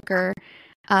trafficker,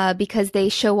 because they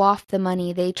show off the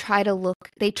money. They try to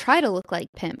look like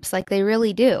pimps, they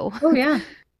really do. Oh, yeah.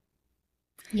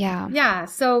 Yeah. Yeah.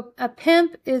 So a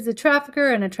pimp is a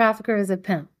trafficker and a trafficker is a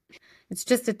pimp. It's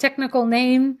just a technical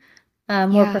name,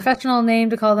 more professional name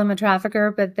to call them a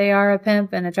trafficker, but they are a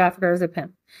pimp and a trafficker is a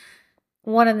pimp.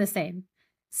 One and the same.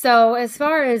 So as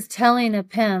far as telling a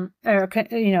pimp or,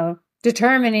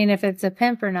 determining if it's a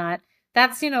pimp or not,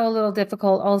 that's, a little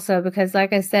difficult also, because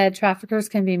like I said, traffickers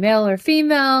can be male or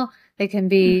female. They can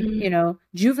be,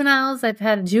 juveniles. I've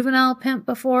had a juvenile pimp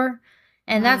before.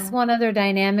 And that's one other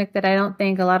dynamic that I don't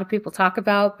think a lot of people talk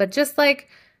about. But just like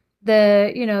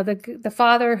the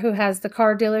father who has the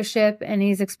car dealership and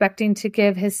he's expecting to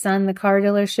give his son the car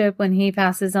dealership when he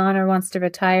passes on or wants to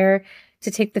retire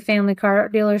to take the family car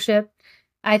dealership.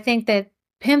 I think that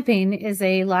pimping is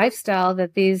a lifestyle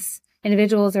that these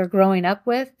individuals are growing up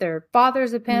with. Their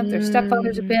father's a pimp, their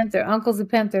stepfather's a pimp, their uncle's a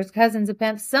pimp, their cousin's a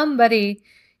pimp. Somebody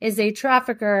is a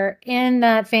trafficker in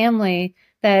that family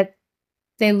that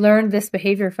they learned this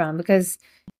behavior from, because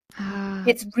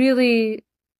it's really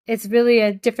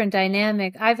a different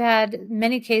dynamic. I've had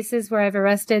many cases where I've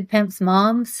arrested pimps'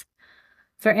 moms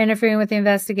for interfering with the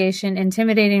investigation,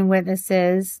 intimidating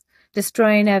witnesses,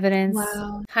 destroying evidence,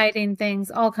 hiding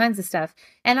things, all kinds of stuff.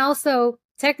 And also,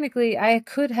 technically, I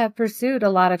could have pursued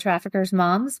a lot of traffickers'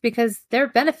 moms because they're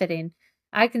benefiting.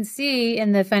 I can see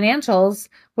in the financials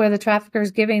where the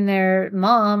trafficker's giving their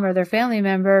mom or their family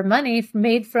member money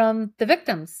made from the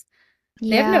victims.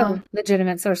 They have no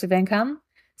legitimate source of income.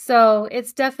 So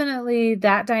it's definitely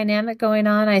that dynamic going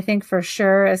on, I think, for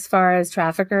sure, as far as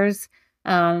traffickers.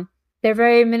 They're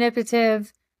very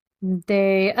manipulative.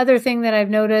 The other thing that I've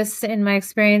noticed in my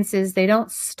experience is they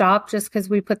don't stop just because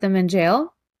we put them in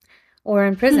jail or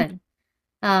in prison.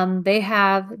 They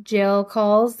have jail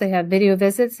calls, they have video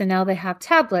visits, and now they have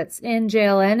tablets in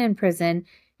jail and in prison.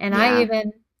 And I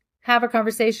even have a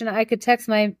conversation. I could text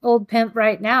my old pimp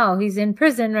right now. He's in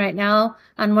prison right now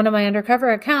on one of my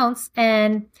undercover accounts,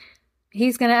 and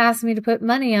he's going to ask me to put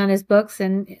money on his books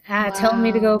and tell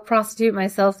me to go prostitute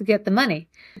myself to get the money.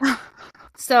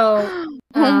 So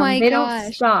they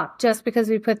don't stop just because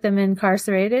we put them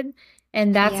incarcerated.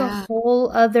 And that's a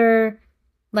whole other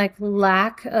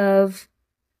lack of,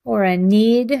 or a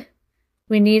need.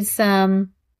 We need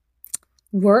some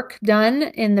work done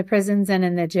in the prisons and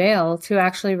in the jail to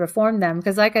actually reform them.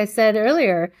 Because like I said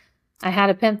earlier, I had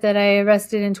a pimp that I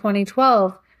arrested in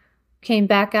 2012, came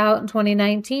back out in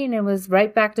 2019 and was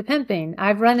right back to pimping.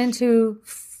 I've run into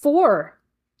 4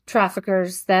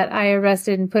 traffickers that I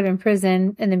arrested and put in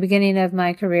prison in the beginning of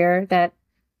my career that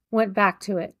went back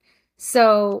to it.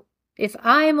 So if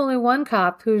I'm only one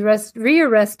cop who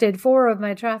rearrested 4 of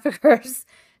my traffickers,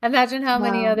 imagine how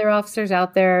many other officers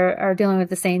out there are dealing with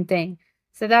the same thing.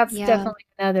 So that's definitely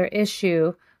another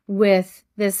issue with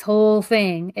this whole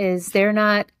thing, is they're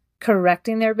not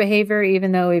correcting their behavior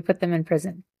even though we put them in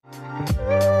prison.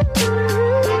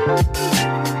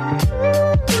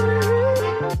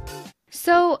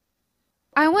 So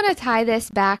I want to tie this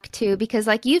back to, because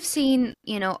you've seen,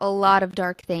 a lot of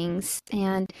dark things,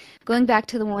 and going back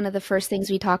to one of the first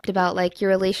things we talked about, your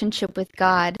relationship with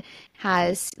God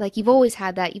has, you've always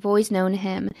had that, you've always known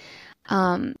him.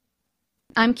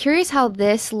 I'm curious how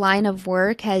this line of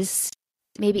work has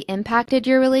maybe impacted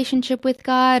your relationship with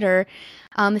God, or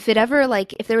if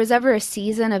there was ever a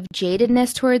season of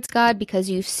jadedness towards God because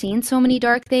you've seen so many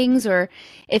dark things, or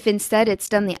if instead it's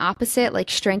done the opposite,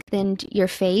 strengthened your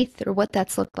faith, or what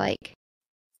that's looked like.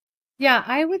 Yeah,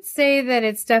 I would say that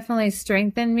it's definitely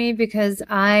strengthened me, because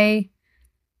I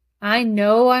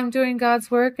know I'm doing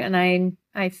God's work, and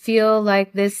I feel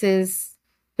like this is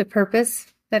the purpose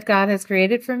that God has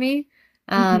created for me.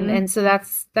 And so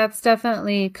that's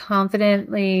definitely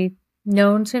confidently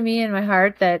known to me in my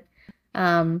heart that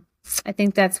I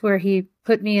think that's where he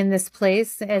put me in this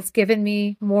place, has given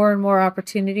me more and more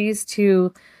opportunities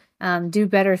to do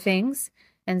better things.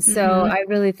 And so I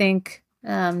really think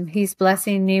he's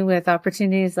blessing me with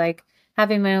opportunities like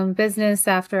having my own business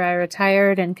after I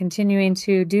retired and continuing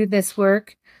to do this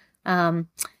work. The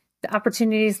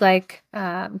opportunities like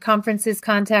conferences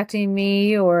contacting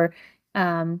me, or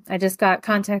I just got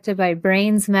contacted by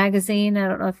Brains magazine. I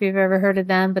don't know if you've ever heard of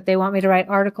them, but they want me to write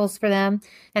articles for them.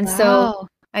 And so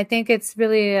I think it's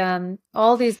really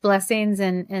all these blessings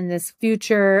and this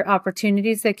future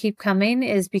opportunities that keep coming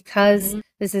is because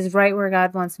this is right where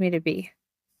God wants me to be.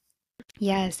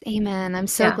 Yes, amen. I'm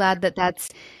so glad that that's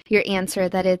your answer,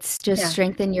 that it's just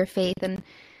strengthened your faith. And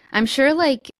I'm sure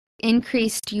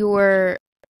increased your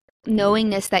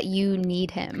knowingness that you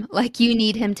need him. You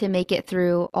need him to make it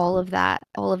through all of that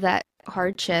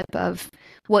hardship of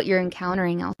what you're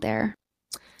encountering out there.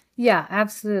 Yeah,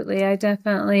 absolutely. I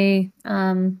definitely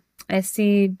I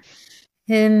see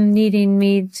him needing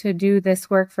me to do this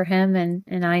work for him,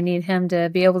 and I need him to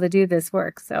be able to do this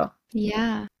work. So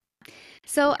yeah.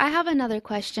 So I have another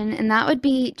question, and that would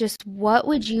be just, what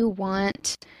would you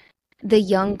want the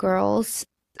young girls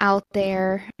out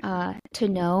there to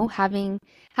know, having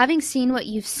seen what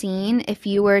you've seen? If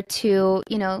you were to,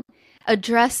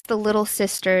 address the little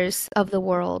sisters of the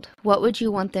world, what would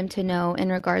you want them to know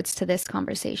in regards to this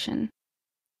conversation?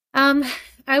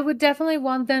 I would definitely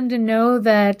want them to know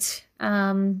that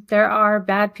there are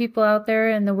bad people out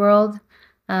there in the world.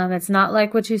 It's not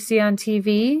like what you see on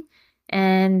TV.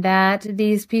 And that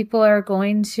these people are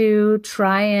going to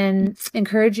try and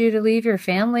encourage you to leave your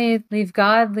family, leave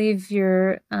God, leave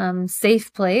your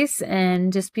safe place,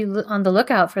 and just be on the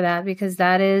lookout for that, because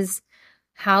that is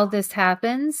how this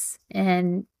happens.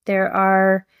 And there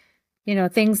are,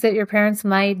 things that your parents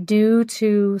might do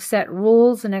to set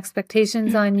rules and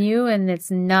expectations on you, and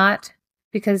it's not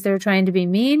because they're trying to be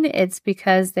mean. It's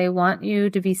because they want you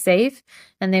to be safe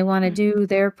and they want to do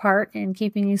their part in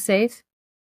keeping you safe.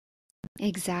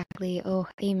 Exactly. Oh,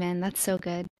 amen. That's so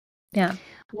good. Yeah.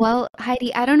 Well,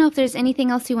 Heidi, I don't know if there's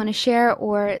anything else you want to share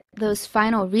or those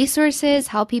final resources,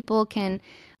 how people can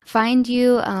find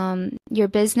you, your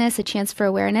business, A Chance for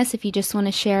Awareness, if you just want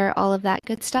to share all of that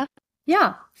good stuff.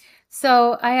 Yeah.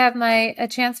 So I have my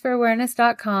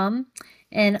achanceforawareness.com,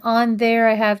 and on there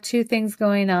I have two things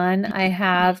going on. I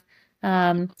have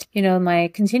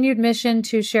my continued mission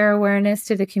to share awareness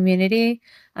to the community.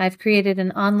 I've created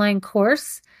an online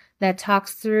course that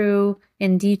talks through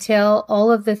in detail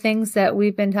all of the things that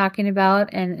we've been talking about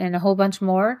and a whole bunch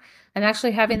more. I'm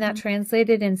actually having that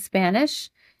translated in Spanish.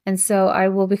 And so I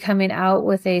will be coming out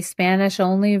with a Spanish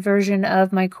only version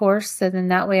of my course. So then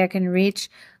that way I can reach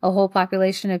a whole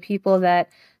population of people that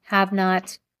have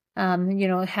not,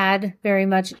 had very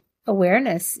much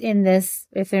awareness in this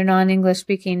if they're non-English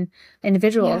speaking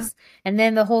individuals. Yeah. And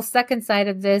then the whole second side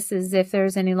of this is if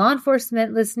there's any law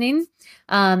enforcement listening,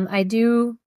 I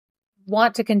do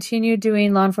want to continue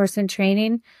doing law enforcement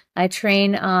training. I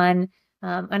train on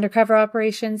undercover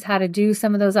operations, how to do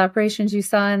some of those operations you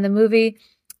saw in the movie.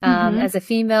 As a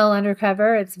female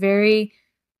undercover, it's very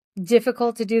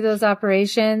difficult to do those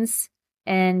operations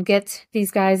and get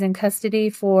these guys in custody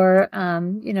for,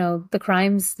 the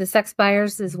crimes, the sex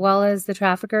buyers, as well as the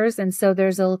traffickers. And so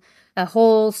there's a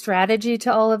whole strategy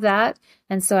to all of that.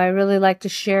 And so I really like to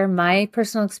share my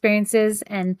personal experiences.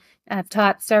 And I've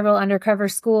taught several undercover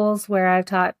schools where I've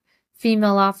taught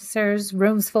female officers,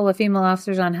 rooms full of female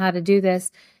officers on how to do this,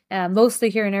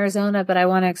 mostly here in Arizona, but I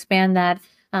want to expand that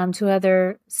to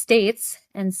other states.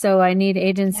 And so I need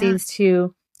agencies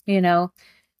to,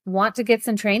 want to get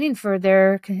some training for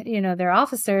their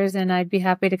officers, and I'd be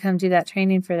happy to come do that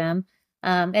training for them.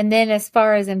 And then as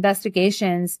far as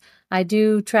investigations, I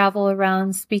do travel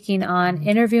around speaking on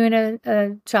interviewing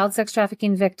a child sex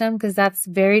trafficking victim, because that's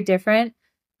very different.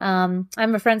 I'm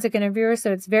a forensic interviewer,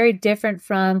 so it's very different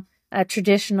from a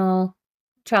traditional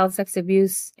child sex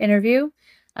abuse interview.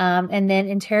 And then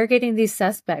interrogating these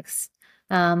suspects.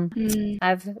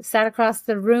 I've sat across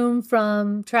the room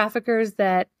from traffickers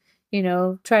that,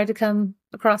 tried to come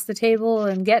across the table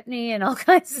and get me and all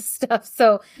kinds of stuff.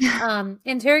 So,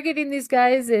 interrogating these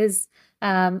guys is,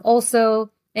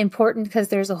 also important because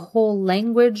there's a whole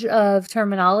language of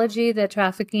terminology that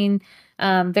trafficking,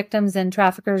 victims and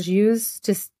traffickers use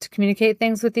to communicate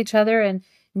things with each other, and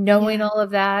knowing all of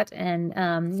that and,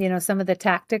 some of the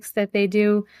tactics that they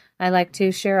do. I like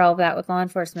to share all of that with law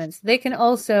enforcement. So they can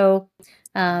also,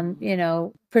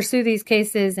 pursue these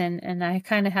cases, and I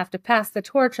kind of have to pass the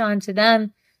torch on to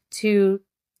them to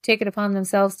take it upon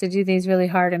themselves to do these really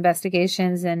hard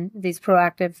investigations and these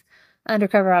proactive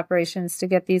undercover operations to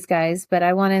get these guys. But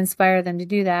I want to inspire them to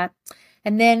do that.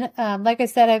 And then, like I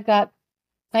said, I've got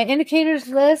my indicators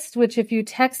list, which if you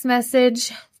text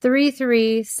message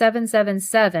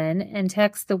 33777 and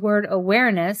text the word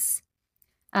awareness,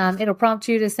 it'll prompt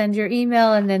you to send your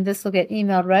email, and then this will get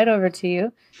emailed right over to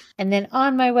you. And then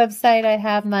on my website, I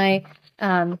have my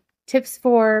tips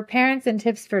for parents and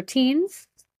tips for teens,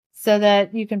 so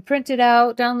that you can print it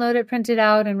out, download it, print it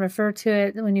out, and refer to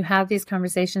it when you have these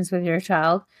conversations with your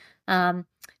child.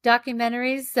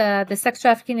 Documentaries, the Sex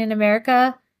Trafficking in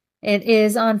America, it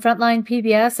is on Frontline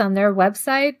PBS on their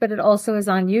website, but it also is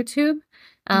on YouTube.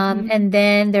 And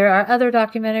then there are other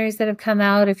documentaries that have come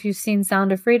out. If you've seen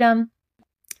Sound of Freedom,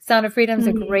 Sound of Freedom is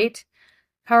a great,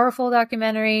 powerful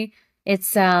documentary.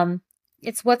 It's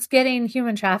what's getting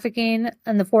human trafficking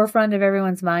in the forefront of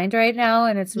everyone's mind right now,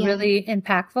 and it's really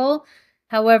impactful.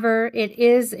 However, it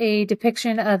is a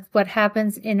depiction of what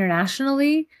happens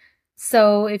internationally.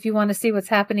 So if you want to see what's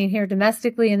happening here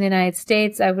domestically in the United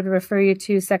States, I would refer you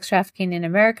to Sex Trafficking in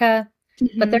America.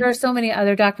 But there are so many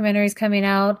other documentaries coming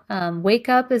out. Wake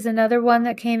Up is another one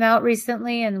that came out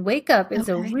recently, and Wake Up is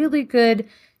a really good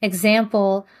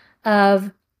example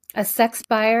of a sex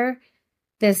buyer.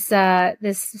 This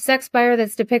sex buyer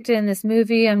that's depicted in this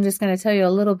movie, I'm just going to tell you a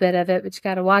little bit of it, but you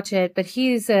got to watch it. But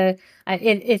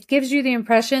it gives you the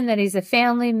impression that he's a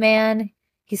family man.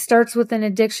 He starts with an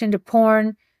addiction to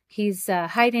porn. He's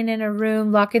hiding in a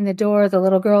room, locking the door. The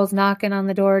little girl's knocking on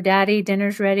the door. Daddy,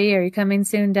 dinner's ready. Are you coming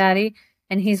soon, Daddy?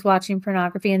 And he's watching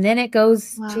pornography. And then it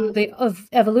goes to the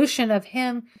evolution of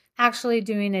him actually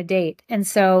doing a date. And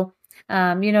so,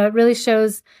 it really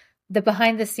shows the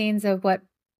behind the scenes of what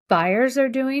buyers are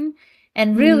doing.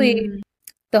 And really,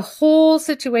 the whole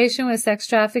situation with sex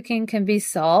trafficking can be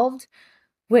solved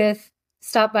with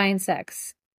stop buying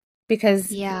sex. Because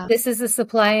this is a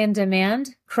supply and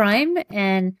demand crime,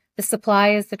 and the supply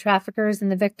is the traffickers and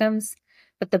the victims.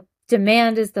 But the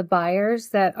demand is the buyers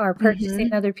that are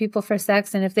purchasing other people for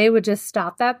sex. And if they would just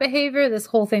stop that behavior, this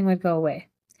whole thing would go away.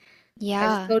 I just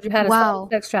Yeah. told you how to Wow.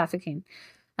 stop sex trafficking.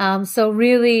 So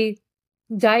really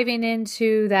diving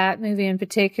into that movie in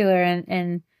particular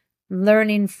and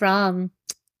learning from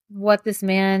what this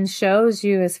man shows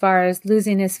you as far as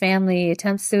losing his family,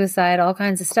 attempts suicide, all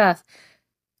kinds of stuff.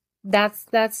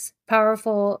 That's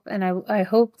powerful. And I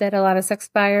hope that a lot of sex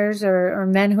buyers or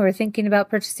men who are thinking about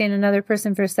purchasing another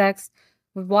person for sex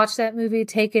would watch that movie,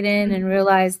 take it in, and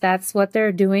realize that's what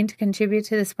they're doing to contribute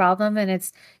to this problem. And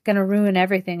it's going to ruin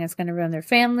everything. It's going to ruin their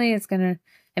family. It's going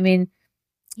to,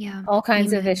 Yeah. all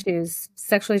kinds of issues,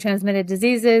 sexually transmitted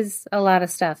diseases, a lot of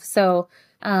stuff. So,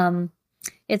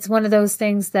 it's one of those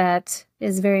things that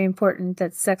is very important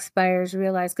that sex buyers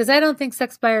realize, because I don't think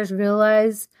sex buyers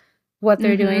realize what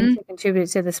they're doing to contribute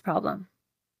to this problem.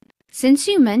 Since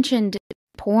you mentioned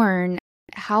porn,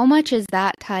 how much is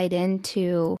that tied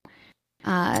into,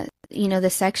 the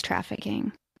sex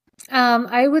trafficking?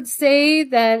 I would say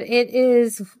that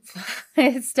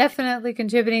it's definitely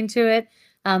contributing to it.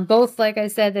 Both, like I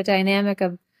said, the dynamic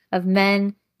of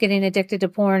men getting addicted to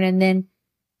porn, and then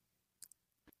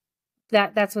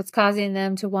that's what's causing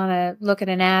them to want to look at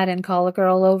an ad and call a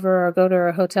girl over or go to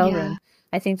a hotel room.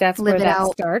 I think that's where that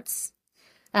starts.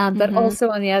 But also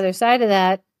on the other side of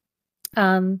that,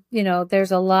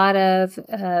 there's a lot of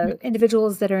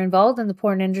individuals that are involved in the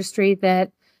porn industry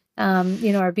that,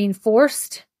 are being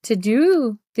forced to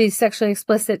do these sexually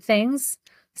explicit things,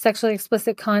 sexually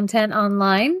explicit content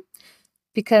online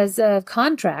because of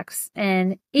contracts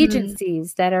and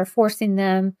agencies that are forcing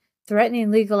them, threatening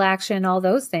legal action, all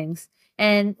those things.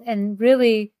 And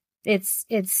really, it's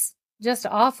just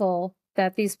awful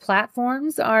that these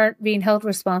platforms aren't being held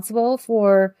responsible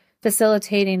for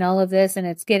facilitating all of this, and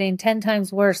it's getting 10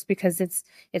 times worse because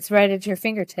it's right at your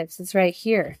fingertips. It's right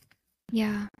here.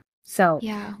 Yeah. So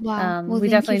yeah, wow. Well, we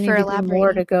definitely need to do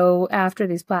more to go after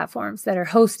these platforms that are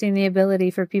hosting the ability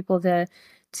for people to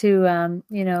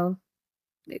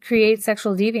create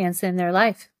sexual deviance in their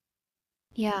life.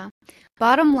 Yeah.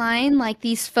 Bottom line, like,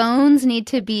 these phones need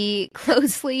to be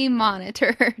closely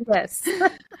monitored. Yes.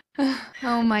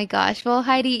 Oh my gosh. Well,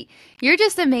 Heidi, you're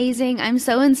just amazing. I'm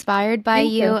so inspired by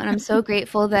you, and I'm so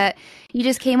grateful that you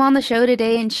just came on the show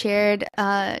today and shared,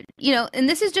 and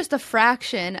this is just a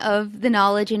fraction of the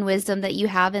knowledge and wisdom that you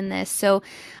have in this. So,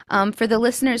 for the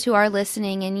listeners who are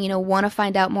listening and, want to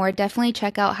find out more, definitely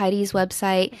check out Heidi's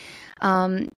website.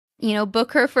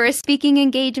 Book her for a speaking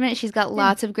engagement. She's got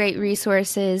lots of great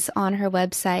resources on her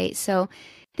website. So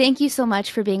thank you so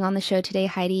much for being on the show today,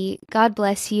 Heidi. God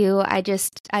bless you. I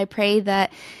pray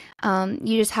that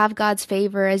you just have God's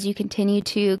favor as you continue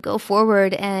to go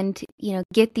forward and,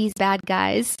 get these bad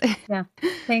guys. Yeah.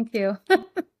 Thank you.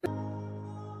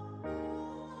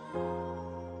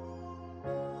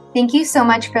 Thank you so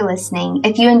much for listening.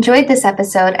 If you enjoyed this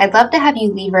episode, I'd love to have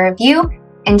you leave a review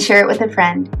and share it with a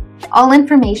friend. All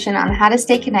information on how to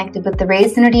stay connected with the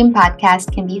Raised and Redeemed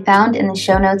podcast can be found in the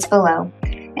show notes below.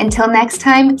 Until next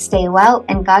time, stay well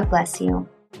and God bless you.